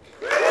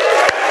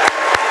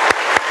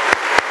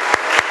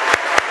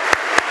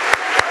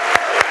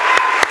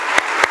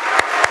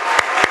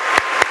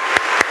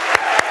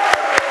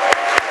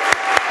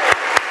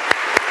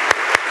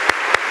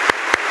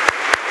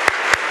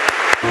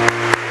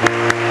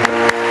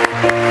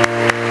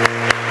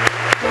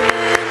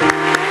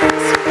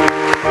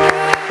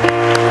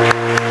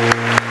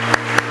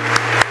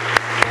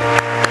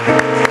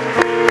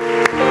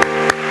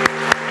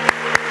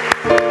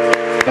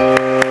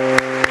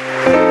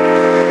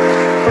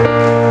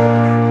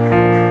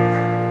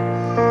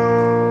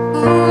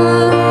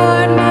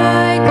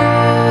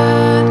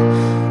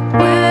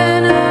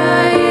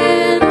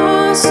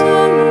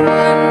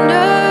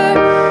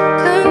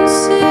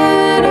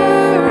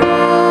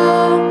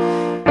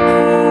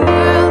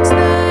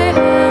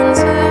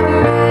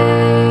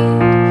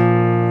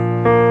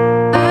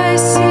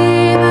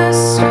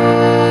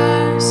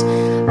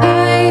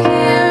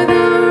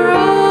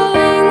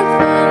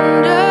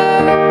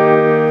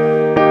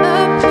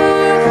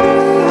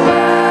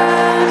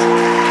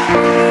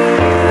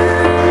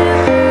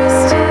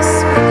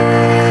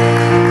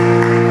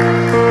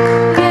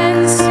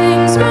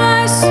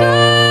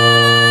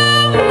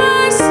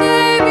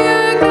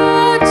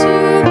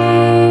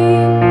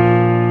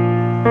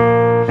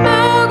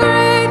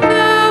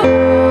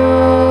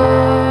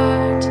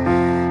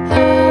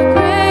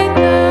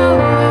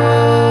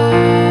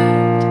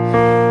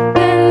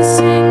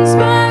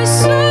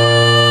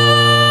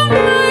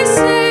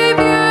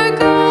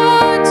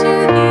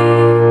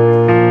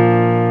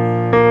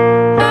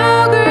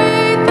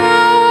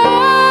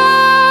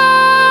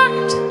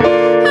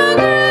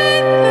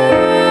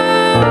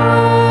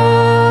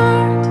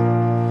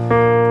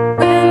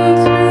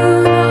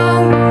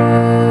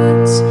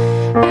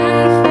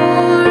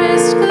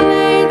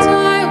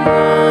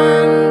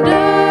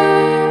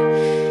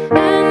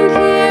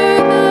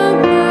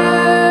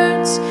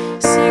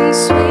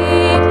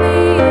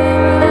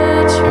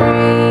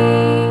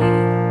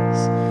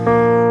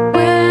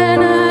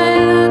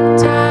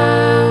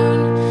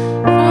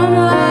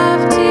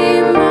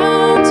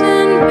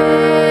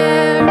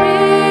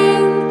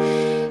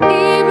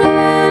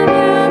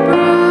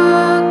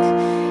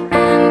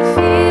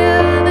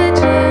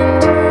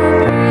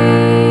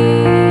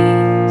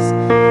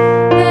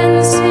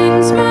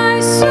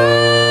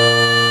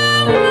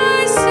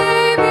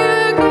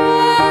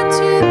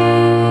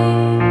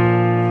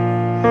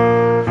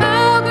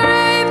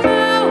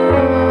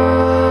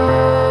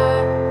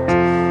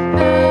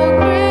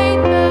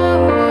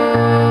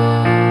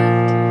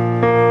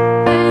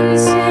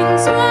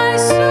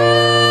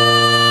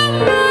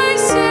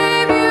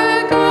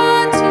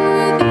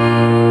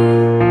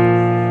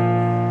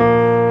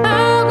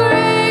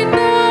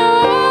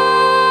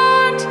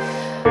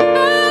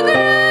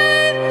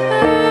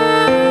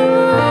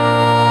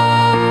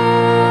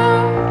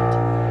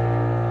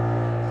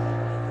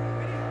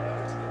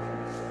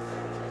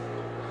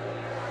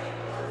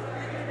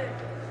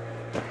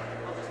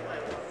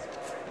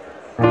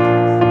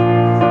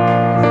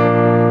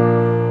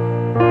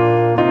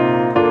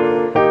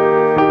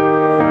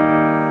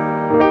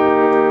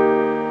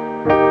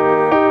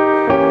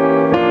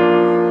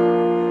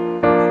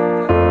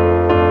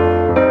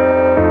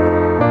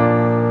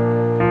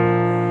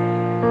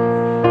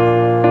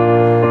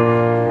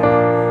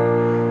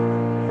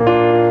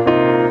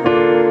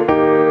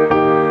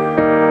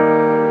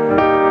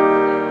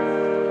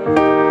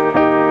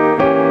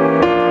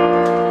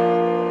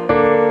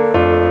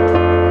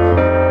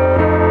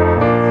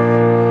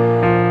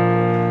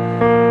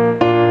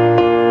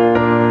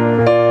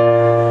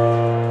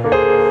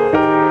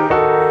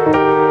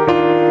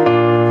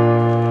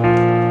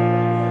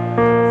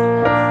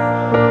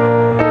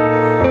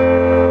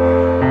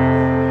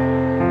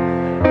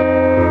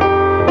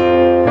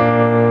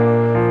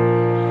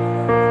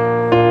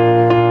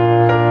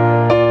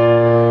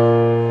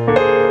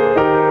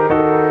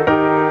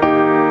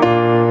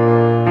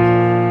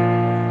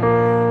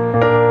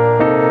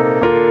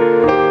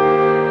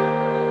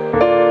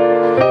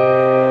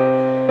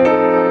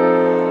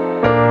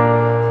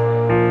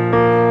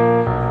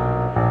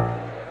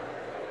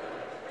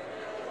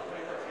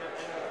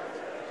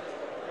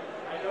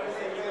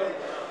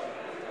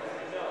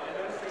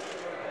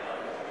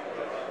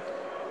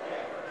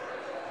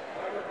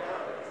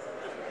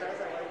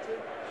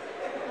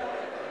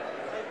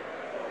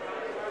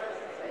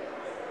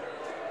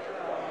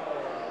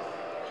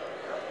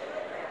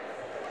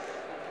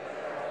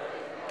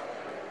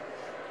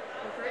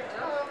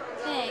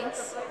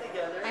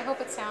 hope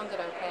it sounded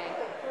okay.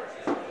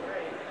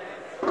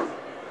 A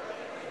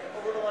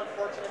little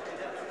unfortunate they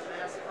didn't have the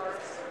mask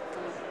cards.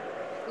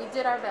 We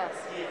did our best.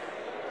 Yeah.